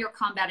 how you're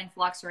combating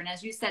phylloxera. And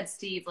as you said,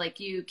 Steve, like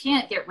you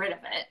can't get rid of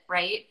it,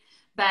 right?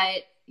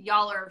 But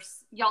y'all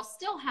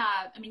still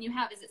have, I mean, you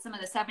have, is it some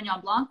of the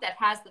Sauvignon Blanc that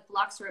has the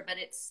phylloxera, but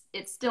it's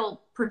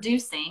still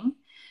producing.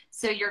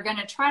 So you're going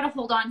to try to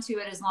hold on to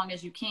it as long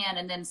as you can.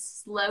 And then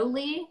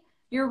slowly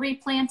you're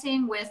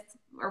replanting with,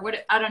 or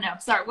what, I don't know.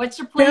 Sorry. What's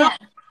your plan? Well,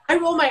 I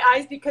roll my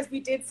eyes because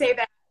we did say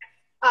that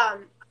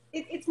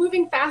it's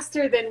moving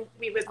faster than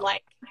we would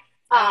like,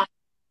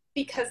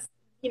 because,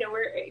 you know,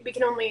 we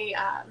can only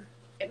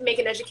make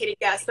an educated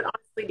guess, but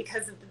honestly,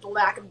 because of the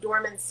lack of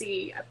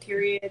dormancy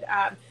period,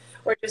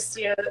 or just,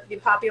 you know, the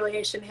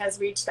population has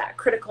reached that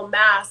critical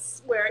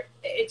mass where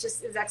it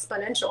just is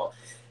exponential.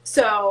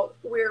 So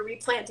we're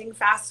replanting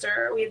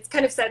faster. We had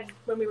kind of said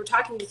when we were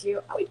talking with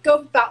you, we'd go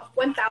about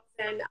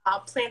 1,000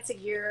 plants a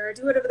year,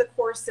 do it over the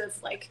course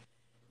of like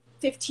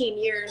 15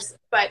 years.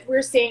 But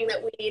we're saying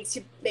that we need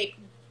to make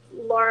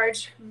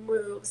large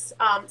moves.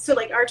 So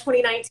like our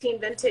 2019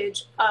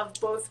 vintage of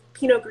both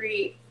Pinot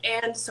Gris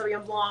and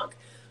Sauvignon Blanc,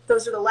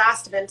 those are the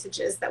last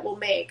vintages that we'll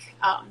make.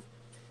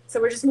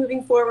 So we're just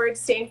moving forward,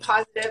 staying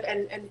positive,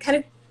 and kind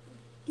of,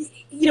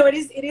 you know, it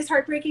is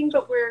heartbreaking,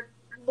 but we're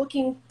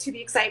looking to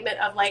the excitement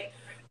of like,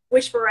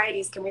 which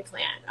varieties can we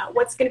plant?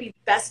 What's going to be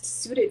best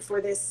suited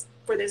for this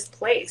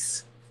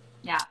place?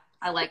 Yeah,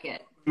 I like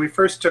it. When we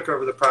first took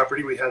over the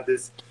property, we had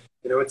this,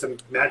 you know, it's a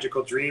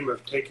magical dream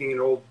of taking an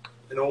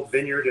old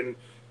vineyard and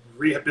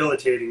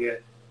rehabilitating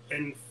it.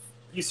 And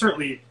you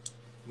certainly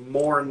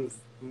mourn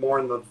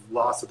the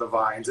loss of the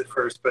vines at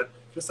first, but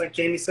just like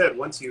Jayme said,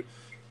 once you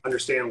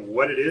understand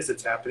what it is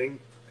that's happening,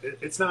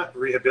 it's not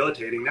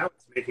rehabilitating. Now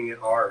it's making it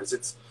ours.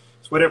 It's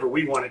whatever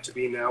we want it to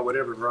be now,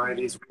 whatever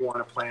varieties we want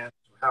to plant,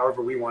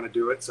 however we want to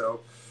do it. So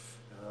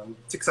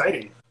it's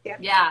exciting.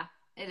 Yeah,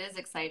 it is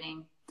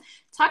exciting.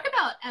 Talk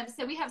about,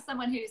 so we have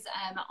someone who's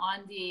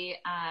on the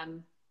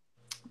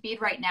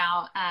feed right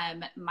now,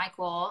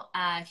 Michael,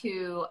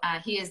 who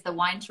he is the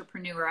wine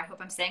entrepreneur. I hope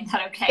I'm saying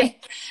that okay.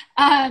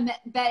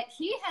 But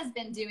he has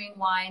been doing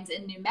wines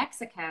in New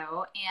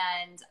Mexico,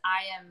 and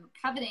I am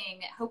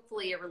coveting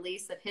hopefully a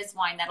release of his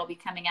wine that'll be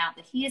coming out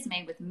that he has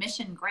made with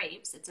Mission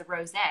grapes. It's a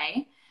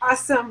rosé.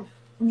 Awesome.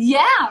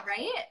 Yeah,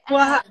 right?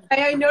 Well,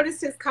 I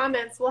noticed his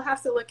comments. We'll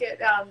have to look at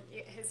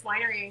his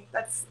winery.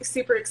 That's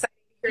super exciting.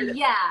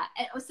 Yeah.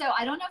 So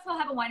I don't know if he'll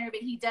have a winery,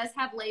 but he does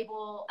have a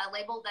label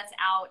that's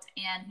out,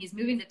 and he's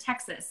moving to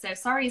Texas. So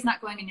sorry he's not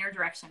going in your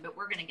direction, but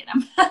we're going to get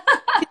him.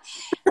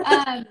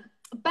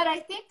 But I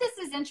think this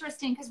is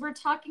interesting because we're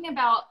talking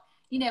about,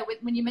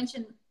 when you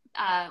mentioned,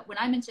 when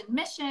I mentioned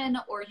Mission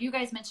or you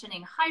guys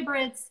mentioning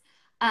hybrids,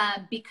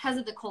 because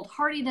of the cold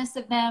hardiness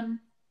of them.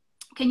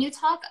 Can you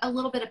talk a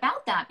little bit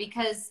about that?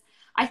 Because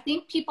I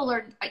think people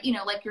are,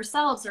 like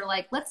yourselves are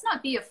like, let's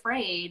not be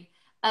afraid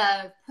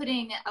of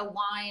putting a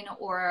wine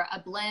or a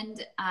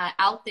blend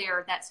out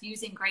there that's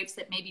using grapes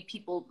that maybe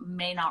people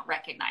may not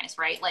recognize,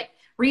 right? Like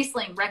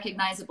Riesling,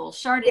 recognizable,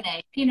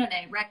 Chardonnay, Pinot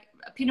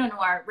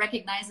Noir,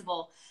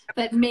 recognizable,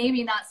 but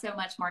maybe not so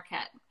much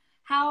Marquette.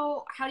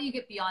 How do you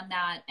get beyond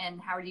that, and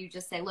how do you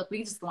just say, look,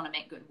 we just want to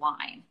make good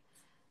wine?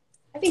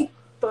 I think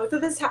both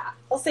of us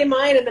I'll say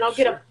mine, and then I'll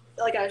get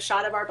a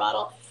shot of our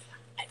bottle.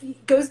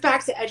 It goes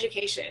back to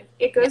education.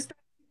 It goes back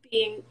to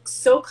being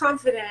so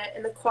confident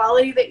in the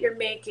quality that you're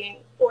making,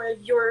 or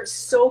you're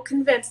so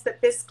convinced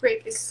that this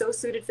grape is so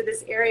suited for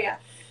this area.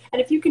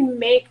 And if you can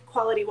make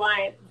quality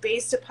wine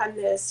based upon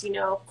this,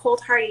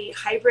 cold hardy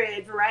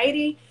hybrid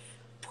variety,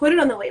 put it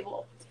on the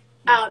label.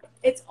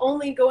 It's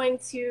only going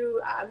to,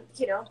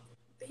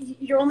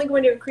 you're only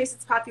going to increase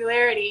its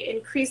popularity,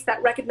 increase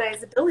that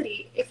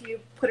recognizability if you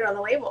put it on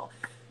the label.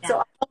 Yeah.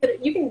 So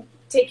you can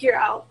take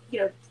your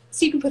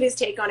Steve can put his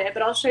take on it,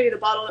 but I'll show you the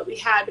bottle that we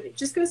had. But it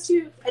just goes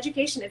to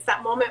education. It's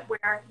that moment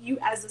where you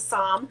as a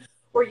som,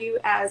 or you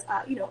as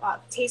a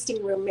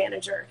tasting room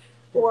manager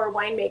or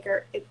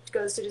winemaker, it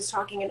goes to just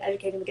talking and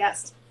educating the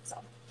guests. So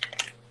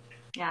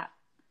yeah,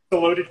 it's a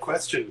loaded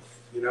question.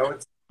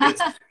 It's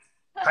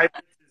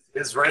hybrid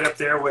is right up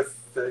there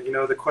with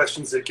the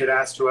questions that get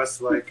asked to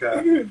us, like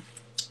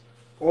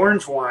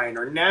orange wine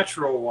or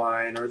natural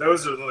wine, or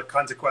those are the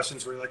kinds of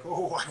questions where you're like,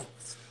 oh, I'm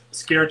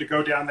scared to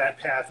go down that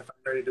path if I'm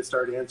ready to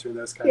start answering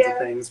those kinds of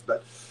things.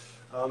 But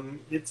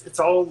it's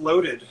all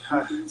loaded.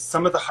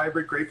 Some of the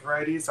hybrid grape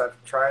varieties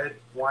I've tried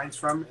wines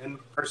from and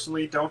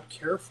personally don't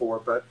care for,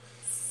 but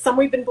some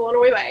we've been blown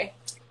away by.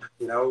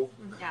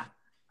 Yeah.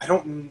 I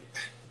don't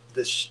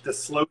the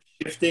slow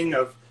shifting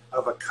of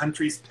a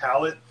country's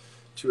palate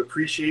to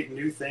appreciate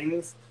new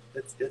things.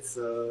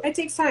 It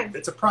takes time.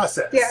 It's a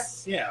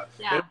process. Yeah.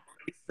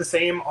 It's the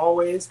same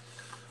always,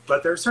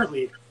 but there are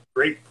certainly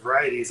great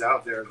varieties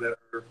out there that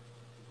are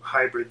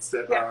hybrids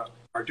that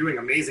are doing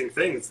amazing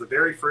things. The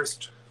very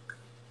first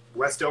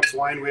West Elks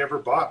wine we ever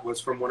bought was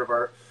from one of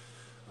our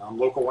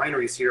local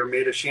wineries here,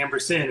 made of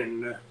Chambourcin.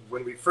 And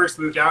when we first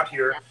moved out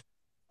here,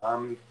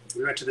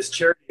 we went to this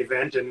charity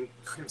event, and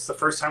it was the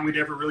first time we'd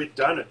ever really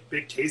done a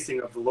big tasting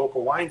of the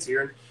local wines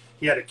here. And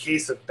he had a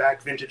case of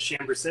back vintage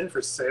Chambourcin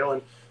for sale,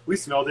 and we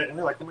smelled it, and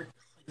we're like, oh my God,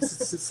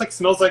 this like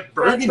smells like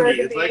Burgundy.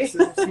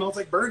 It smells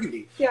like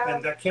Burgundy.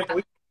 And I can't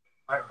believe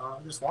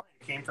this wine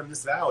came from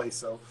this valley.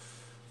 So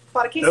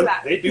bought a case of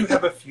that. They do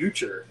have a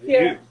future. They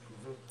do.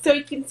 So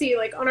you can see,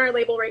 like on our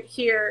label right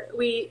here,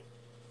 we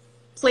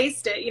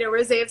placed it,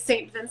 Rosé of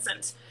St.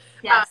 Vincent.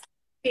 Yes.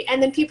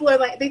 And then people are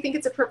like, they think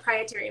it's a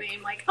proprietary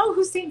name, like, oh,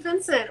 who's St.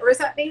 Vincent? Or is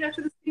that named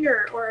after the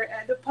singer or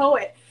the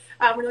poet?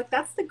 We're like,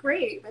 that's the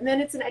grape. And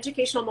then it's an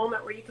educational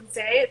moment where you can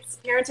say its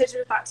parentage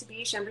are thought to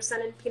be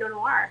Chambourcin and Pinot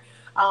Noir.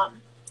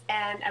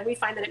 And we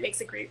find that it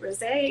makes a great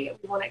rosé.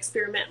 We want to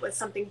experiment with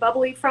something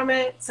bubbly from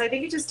it. So I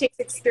think it just takes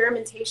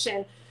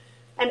experimentation.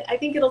 And I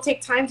think it'll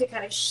take time to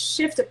kind of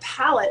shift a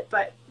palate,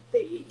 but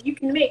you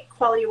can make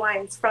quality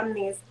wines from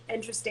these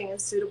interesting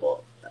and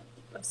suitable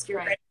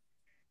obscure grapes.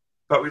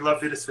 But we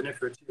love Vitis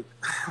vinifera too.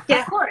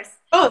 Yeah, of course.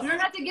 You don't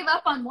have to give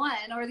up on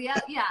one or the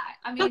other. Yeah,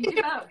 I mean,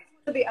 do both.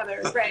 The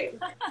others, right.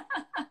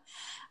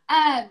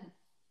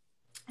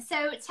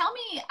 So tell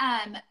me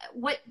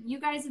what you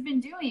guys have been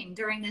doing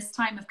during this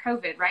time of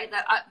COVID, right?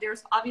 That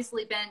there's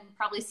obviously been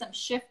probably some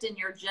shift in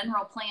your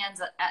general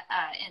plans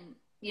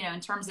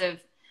in terms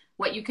of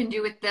what you can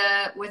do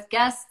with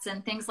guests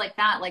and things like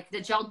that. Like,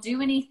 did y'all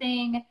do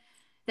anything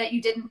that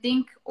you didn't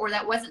think, or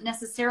that wasn't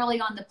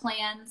necessarily on the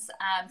plans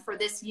for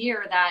this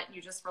year, that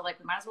you just were like,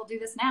 we might as well do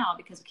this now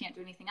because we can't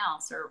do anything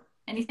else, or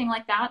anything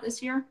like that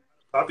this year?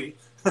 Puppy.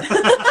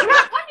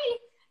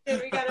 Yeah,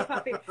 we got a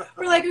puppy.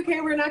 We're like, okay,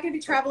 we're not going to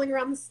be traveling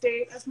around the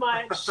state as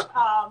much.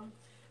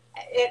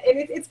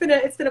 It's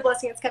been a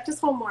blessing. It's kept us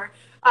home more.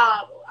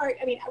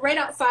 Right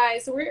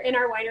outside. So we're in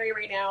our winery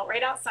right now.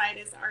 Right outside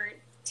is our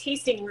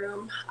tasting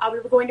room. We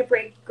were going to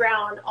break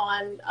ground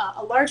on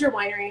a larger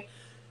winery,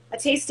 a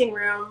tasting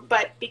room,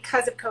 but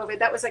because of COVID,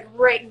 that was like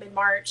right in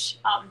mid-March.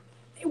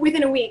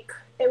 Within a week,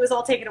 it was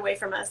all taken away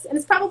from us, and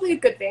it's probably a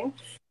good thing.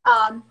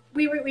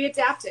 We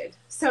adapted.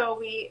 So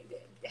we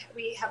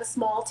have a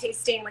small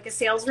tasting, like a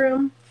sales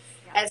room,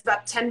 And it's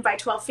about 10 by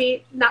 12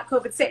 feet, not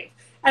COVID safe.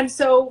 And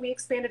so we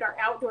expanded our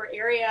outdoor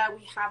area.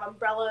 We have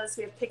umbrellas,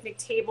 we have picnic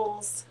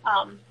tables,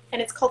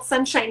 and it's called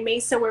Sunshine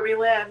Mesa where we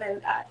live.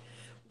 And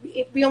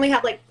we only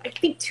had like, I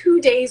think 2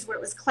 days where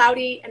it was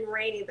cloudy and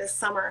rainy this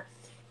summer.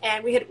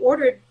 And we had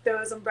ordered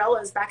those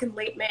umbrellas back in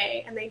late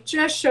May, and they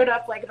just showed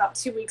up like about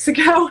 2 weeks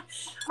ago.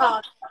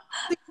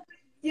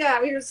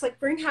 Yeah, we were just like,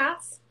 bring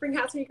hats when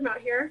you come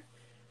out here.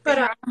 But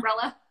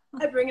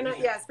bring your own umbrella.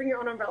 Yes, bring your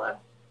own umbrella.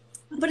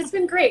 But it's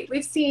been great.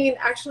 We've seen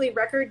actually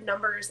record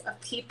numbers of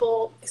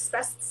people,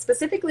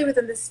 specifically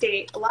within the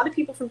state. A lot of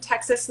people from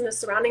Texas and the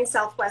surrounding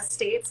Southwest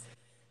states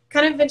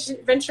kind of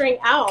venturing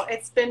out.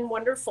 It's been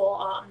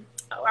wonderful.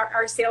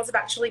 Our sales have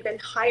actually been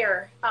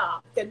higher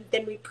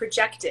than we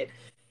projected.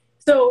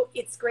 So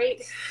it's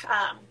great.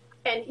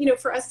 And, you know,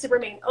 for us to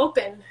remain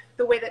open,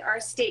 the way that our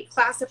state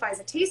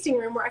classifies a tasting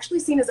room, we're actually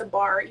seen as a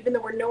bar, even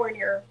though we're nowhere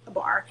near a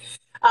bar.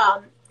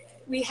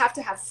 We have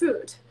to have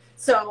food.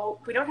 So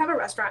we don't have a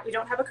restaurant, we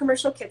don't have a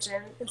commercial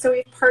kitchen. And so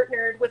we've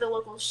partnered with a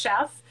local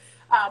chef,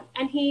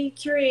 and he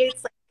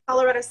curates like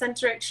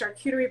Colorado-centric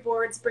charcuterie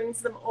boards,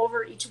 brings them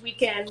over each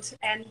weekend,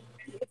 and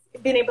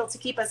been able to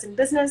keep us in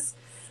business.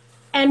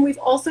 And we've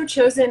also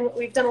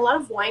we've done a lot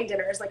of wine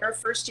dinners. Like our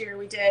first year,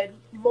 we did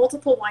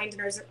multiple wine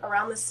dinners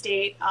around the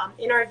state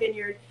in our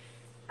vineyard.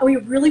 And we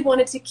really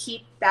wanted to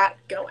keep that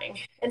going.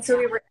 And so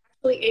we were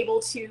actually able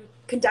to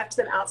conduct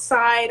them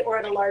outside or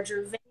at a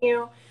larger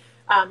venue,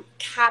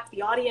 cap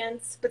the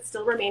audience, but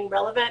still remain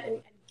relevant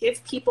and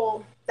give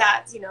people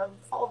that, you know,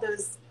 all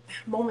those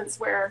moments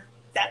where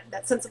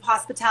that sense of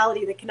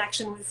hospitality, the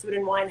connection with food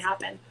and wine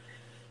happen.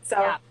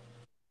 So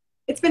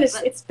it's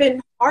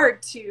been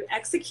hard to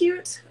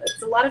execute.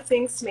 It's a lot of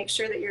things to make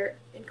sure that you're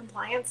in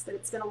compliance, but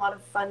it's been a lot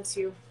of fun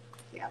to,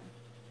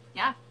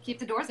 keep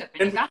the doors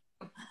open. You got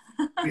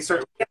we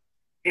certainly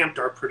amped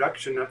our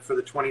production up for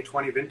the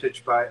 2020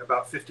 vintage by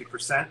about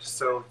 50%.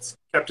 So it's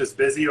kept us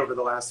busy over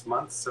the last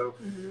month. So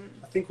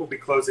I think we'll be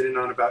closing in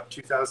on about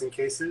 2,000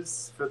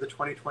 cases for the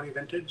 2020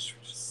 vintage,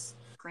 which is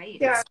great.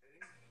 Yeah, exciting.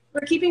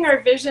 We're keeping our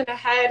vision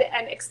ahead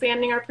and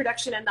expanding our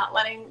production and not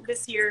letting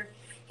this year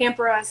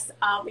hamper us.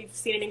 We've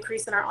seen an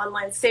increase in our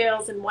online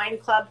sales and wine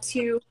club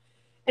too,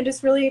 and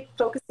just really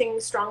focusing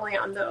strongly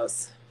on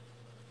those.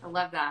 I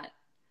love that.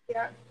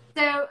 Yeah.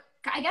 So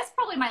I guess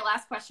probably my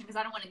last question, because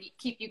I don't want to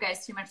keep you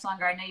guys too much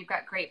longer. I know you've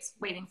got grapes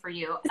waiting for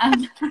you.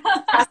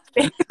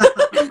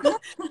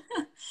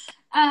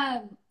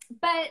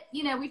 But,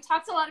 you know, we've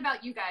talked a lot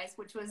about you guys,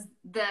 which was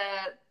the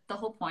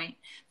whole point.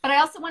 But I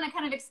also want to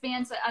kind of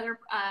expand to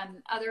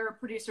other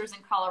producers in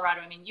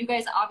Colorado. I mean, you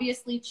guys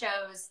obviously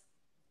chose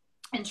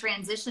in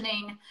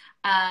transitioning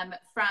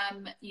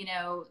from, you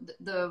know,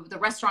 the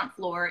restaurant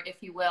floor, if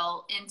you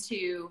will,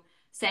 into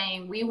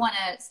saying we want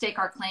to stake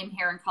our claim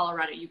here in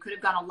Colorado. You could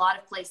have gone a lot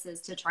of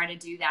places to try to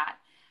do that.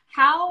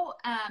 How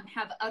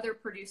have other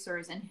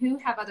producers, and who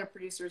have other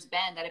producers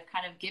been that have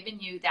kind of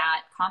given you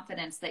that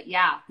confidence that,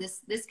 yeah,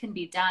 this can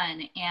be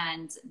done,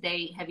 and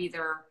they have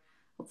either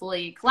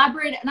hopefully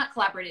not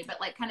collaborated, but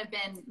like kind of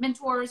been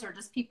mentors or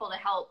just people to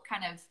help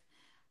kind of,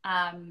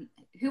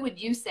 who would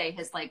you say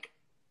has like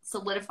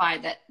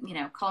solidified that, you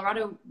know,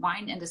 Colorado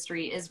wine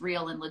industry is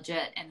real and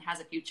legit and has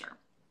a future?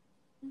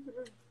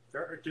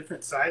 There are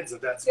different sides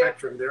of that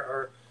spectrum.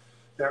 Yeah.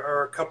 There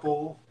are a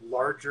couple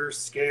larger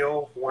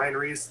scale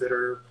wineries that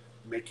are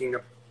making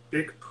a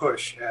big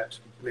push at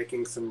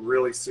making some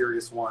really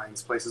serious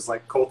wines. Places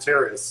like Cole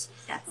Terrace.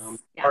 Yes.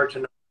 Hard to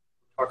not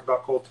talk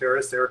about Cole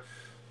Terrace. They're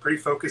pretty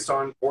focused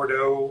on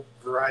Bordeaux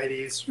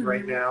varieties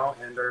right now,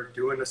 and are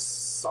doing a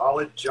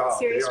solid job.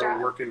 They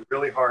are working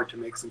really hard to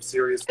make some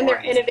serious wines.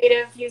 They're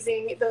innovative,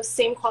 using those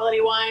same quality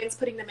wines,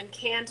 putting them in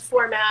canned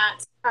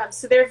format.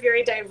 So they're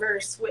very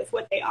diverse with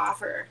what they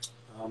offer.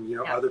 You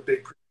know, other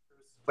big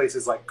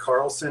places like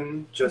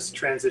Carlson just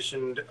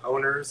transitioned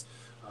owners.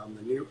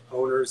 The new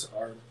owners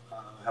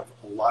have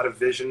a lot of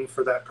vision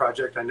for that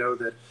project. I know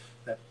that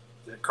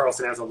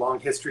Carlson has a long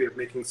history of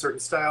making certain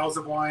styles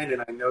of wine,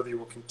 and I know they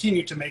will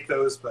continue to make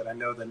those, but I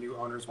know the new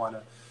owners want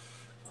to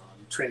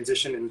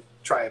transition and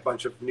try a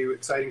bunch of new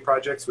exciting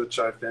projects, which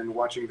I've been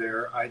watching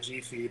their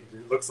IG feed.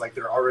 It looks like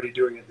they're already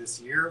doing it this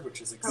year,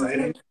 which is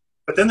exciting.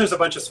 But then there's a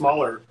bunch of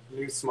smaller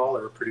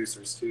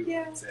producers too.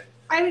 Yeah.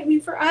 I mean,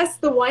 for us,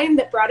 the wine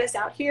that brought us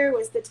out here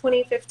was the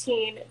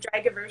 2015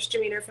 Dry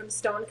Gewürztraminer from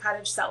Stone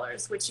Cottage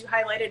Cellars, which you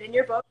highlighted in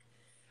your book.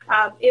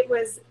 It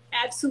was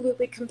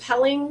absolutely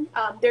compelling.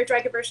 Their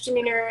Dry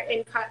Gewürztraminer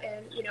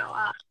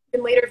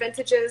in later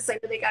vintages, I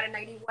know they got a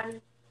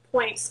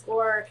 91-point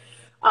score,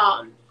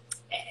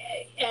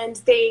 and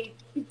they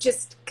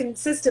just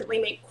consistently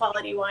make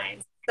quality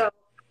wines. So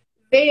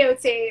they, I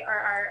would say,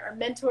 are our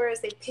mentors.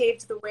 They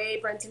paved the way.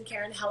 Brent and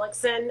Karen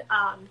Hellickson,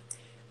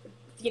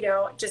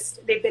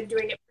 they've been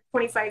doing it for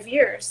 25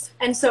 years.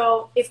 And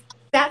so if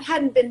that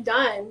hadn't been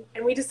done,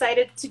 and we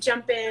decided to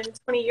jump in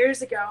 20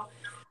 years ago,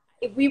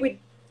 we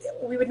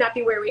would not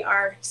be where we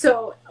are.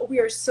 So we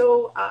are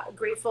so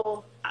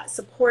grateful,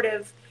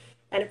 supportive,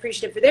 and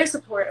appreciative for their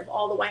support of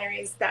all the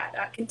wineries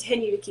that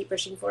continue to keep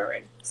pushing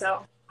forward.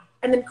 So,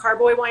 and then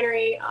Carboy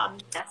Winery,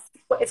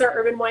 it's our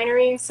urban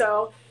winery.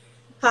 So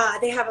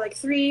they have like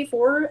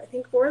four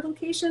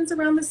locations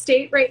around the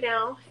state right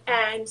now,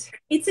 and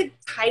it's a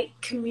tight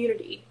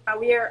community.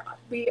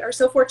 We are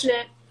so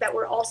fortunate that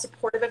we're all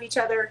supportive of each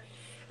other.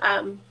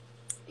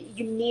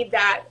 You need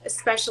that,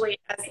 especially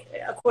as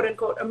a quote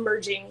unquote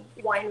emerging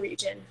wine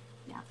region.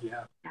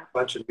 Yeah. A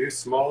bunch of new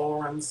small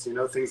ones,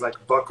 things like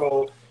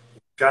Buckle,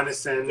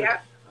 Gunnison,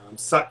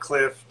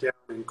 Sutcliffe down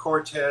in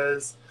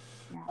Cortez,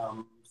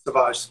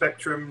 Sauvage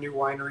Spectrum new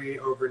winery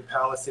over in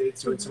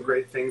Palisades doing some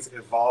great things.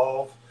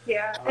 Evolve.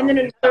 Yeah, and then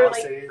another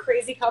like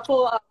crazy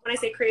couple. When I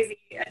say crazy,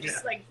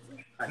 just like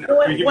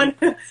one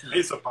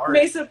Mesa Park.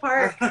 Mesa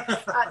Park.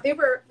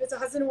 It's a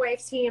husband and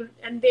wife team,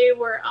 and they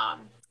were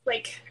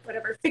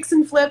fix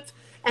and flip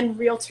and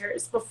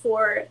realtors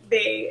before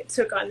they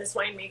took on this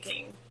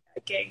winemaking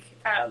gig.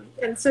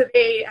 And so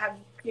they have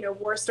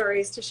war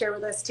stories to share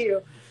with us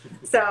too.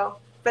 So,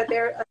 but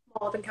they're a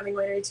small up and coming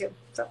winery too.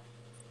 So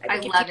I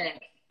love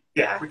it.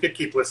 Yeah, we could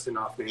keep listing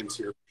off names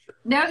here.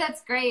 No,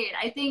 that's great.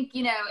 I think,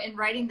 in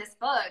writing this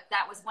book,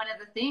 that was one of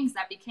the things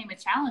that became a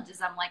challenge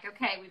is I'm like,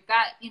 okay, we've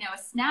got, a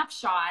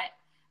snapshot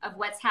of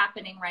what's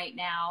happening right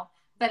now.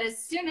 But as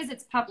soon as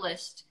it's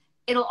published,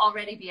 it'll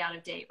already be out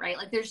of date, right?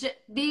 Like there's just,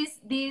 these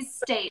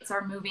states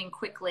are moving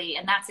quickly,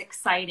 and that's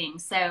exciting.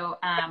 So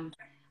I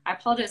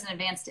apologize in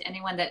advance to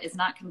anyone that is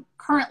not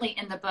currently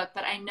in the book,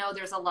 but I know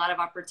there's a lot of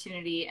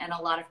opportunity and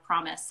a lot of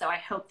promise. So I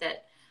hope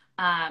that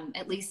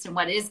at least in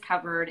what is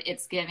covered,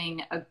 it's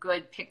giving a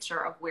good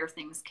picture of where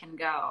things can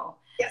go.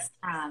 Yes.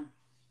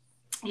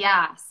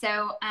 Yeah.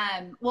 So,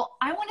 well,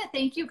 I want to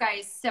thank you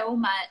guys so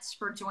much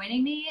for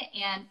joining me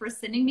and for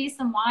sending me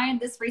some wine.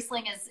 This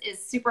Riesling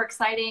is super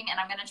exciting, and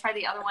I'm going to try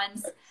the other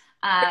ones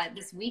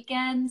this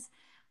weekend.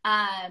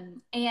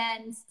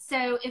 And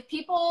so if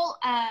people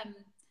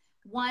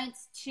want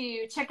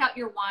to check out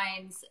your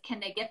wines, can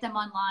they get them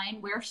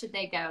online? Where should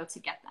they go to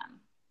get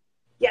them?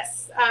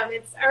 Yes,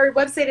 our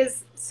website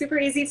is super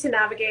easy to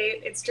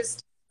navigate. It's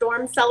just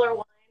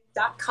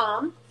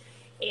stormcellarwine.com,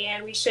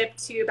 and we ship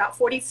to about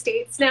 40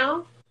 states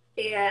now.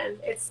 And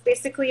it's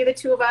basically the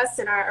two of us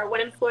and our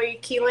one employee,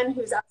 Keelan,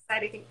 who's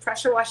outside, I think,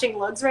 pressure washing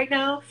lugs right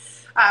now.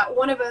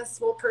 One of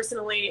us will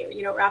personally,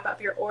 wrap up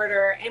your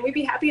order, and we'd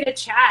be happy to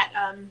chat.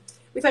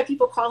 We've had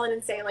people call in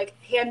and say, like,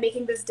 hey, I'm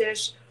making this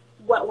dish.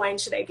 What wine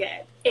should I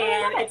get?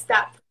 And it's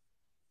that point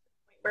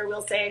where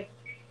we'll say,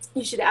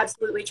 you should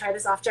absolutely try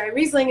this off dry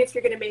Riesling if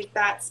you're going to make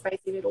that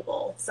spicy noodle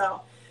bowl.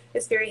 So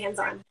it's very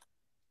hands-on.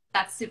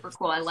 That's super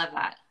cool. I love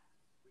that.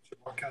 We should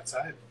walk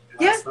outside.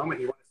 Yes. Moment.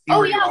 You want to see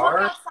where you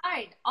are? Walk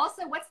outside.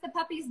 Also, what's the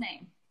puppy's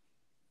name?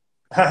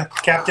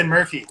 Captain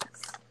Murphy.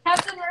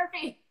 Captain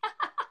Murphy.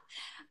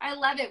 I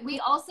love it. We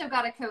also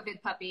got a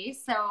COVID puppy,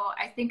 so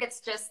I think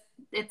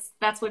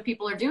that's what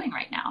people are doing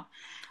right now.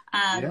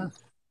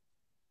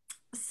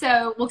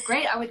 So, well,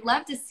 great. I would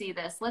love to see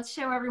this. Let's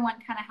show everyone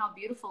kind of how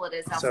beautiful it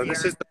is out there. So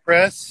this is the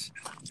press.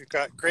 We've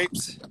got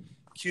grapes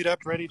queued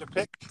up, ready to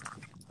pick.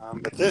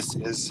 But this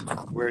is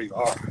where you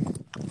are.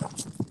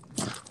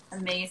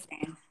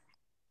 Amazing.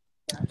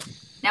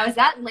 Now, is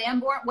that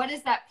Lambourne? What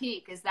is that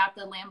peak? Is that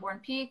the Lambourne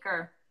Peak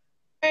or?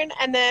 And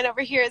then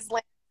over here is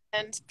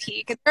Lambourne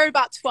Peak. They're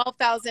about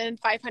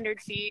 12,500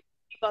 feet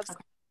above.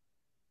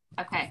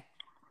 Okay.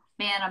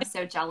 Man, I'm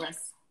so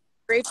jealous.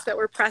 Grapes that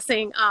we're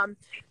pressing.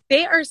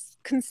 They are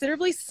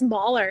considerably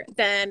smaller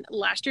than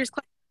last year's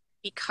class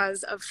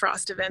because of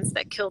frost events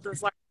that killed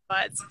those large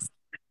buds.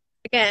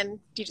 Again,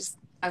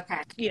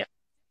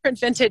 different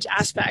vintage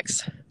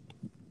aspects.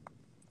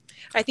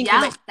 I think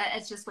that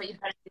is just what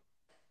you've got to do.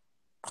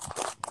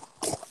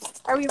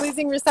 Are we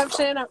losing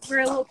reception? We're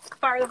a little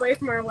far away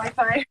from our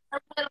Wi-Fi. A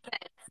little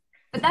bit,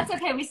 but that's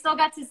okay. We still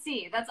got to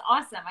see. That's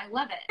awesome. I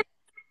love it.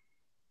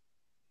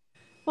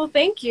 Well,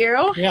 thank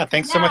you. Yeah,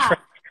 thanks so much for.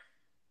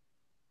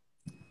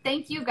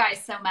 Thank you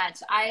guys so much.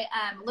 I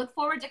look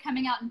forward to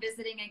coming out and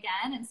visiting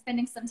again and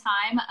spending some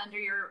time under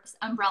your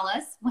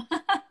umbrellas.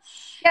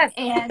 Yes.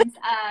 And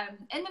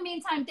in the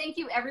meantime, thank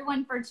you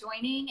everyone for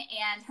joining.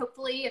 And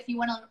hopefully, if you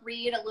want to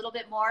read a little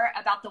bit more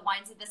about the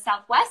wines of the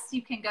Southwest,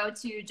 you can go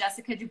to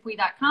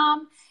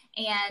jessicadupuis.com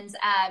and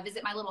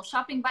visit my little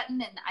shopping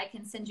button, and I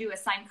can send you a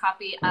signed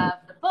copy of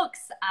the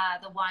books,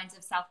 The Wines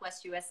of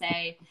Southwest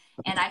USA.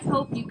 And I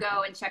hope you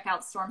go and check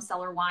out Storm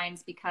Cellar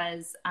Wines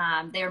because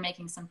they are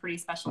making some pretty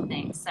special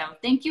things. So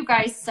thank you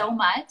guys so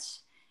much,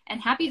 and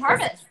happy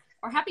harvest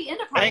or happy end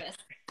of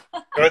harvest.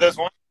 Enjoy those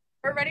wines.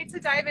 We're ready to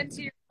dive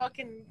into your book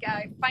and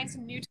find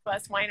some new to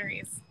us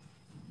wineries.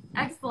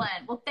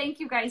 Excellent. Well, thank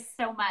you guys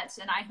so much,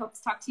 and I hope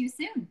to talk to you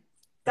soon.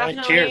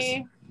 Definitely.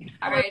 Cheers.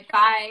 All right.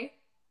 Bye.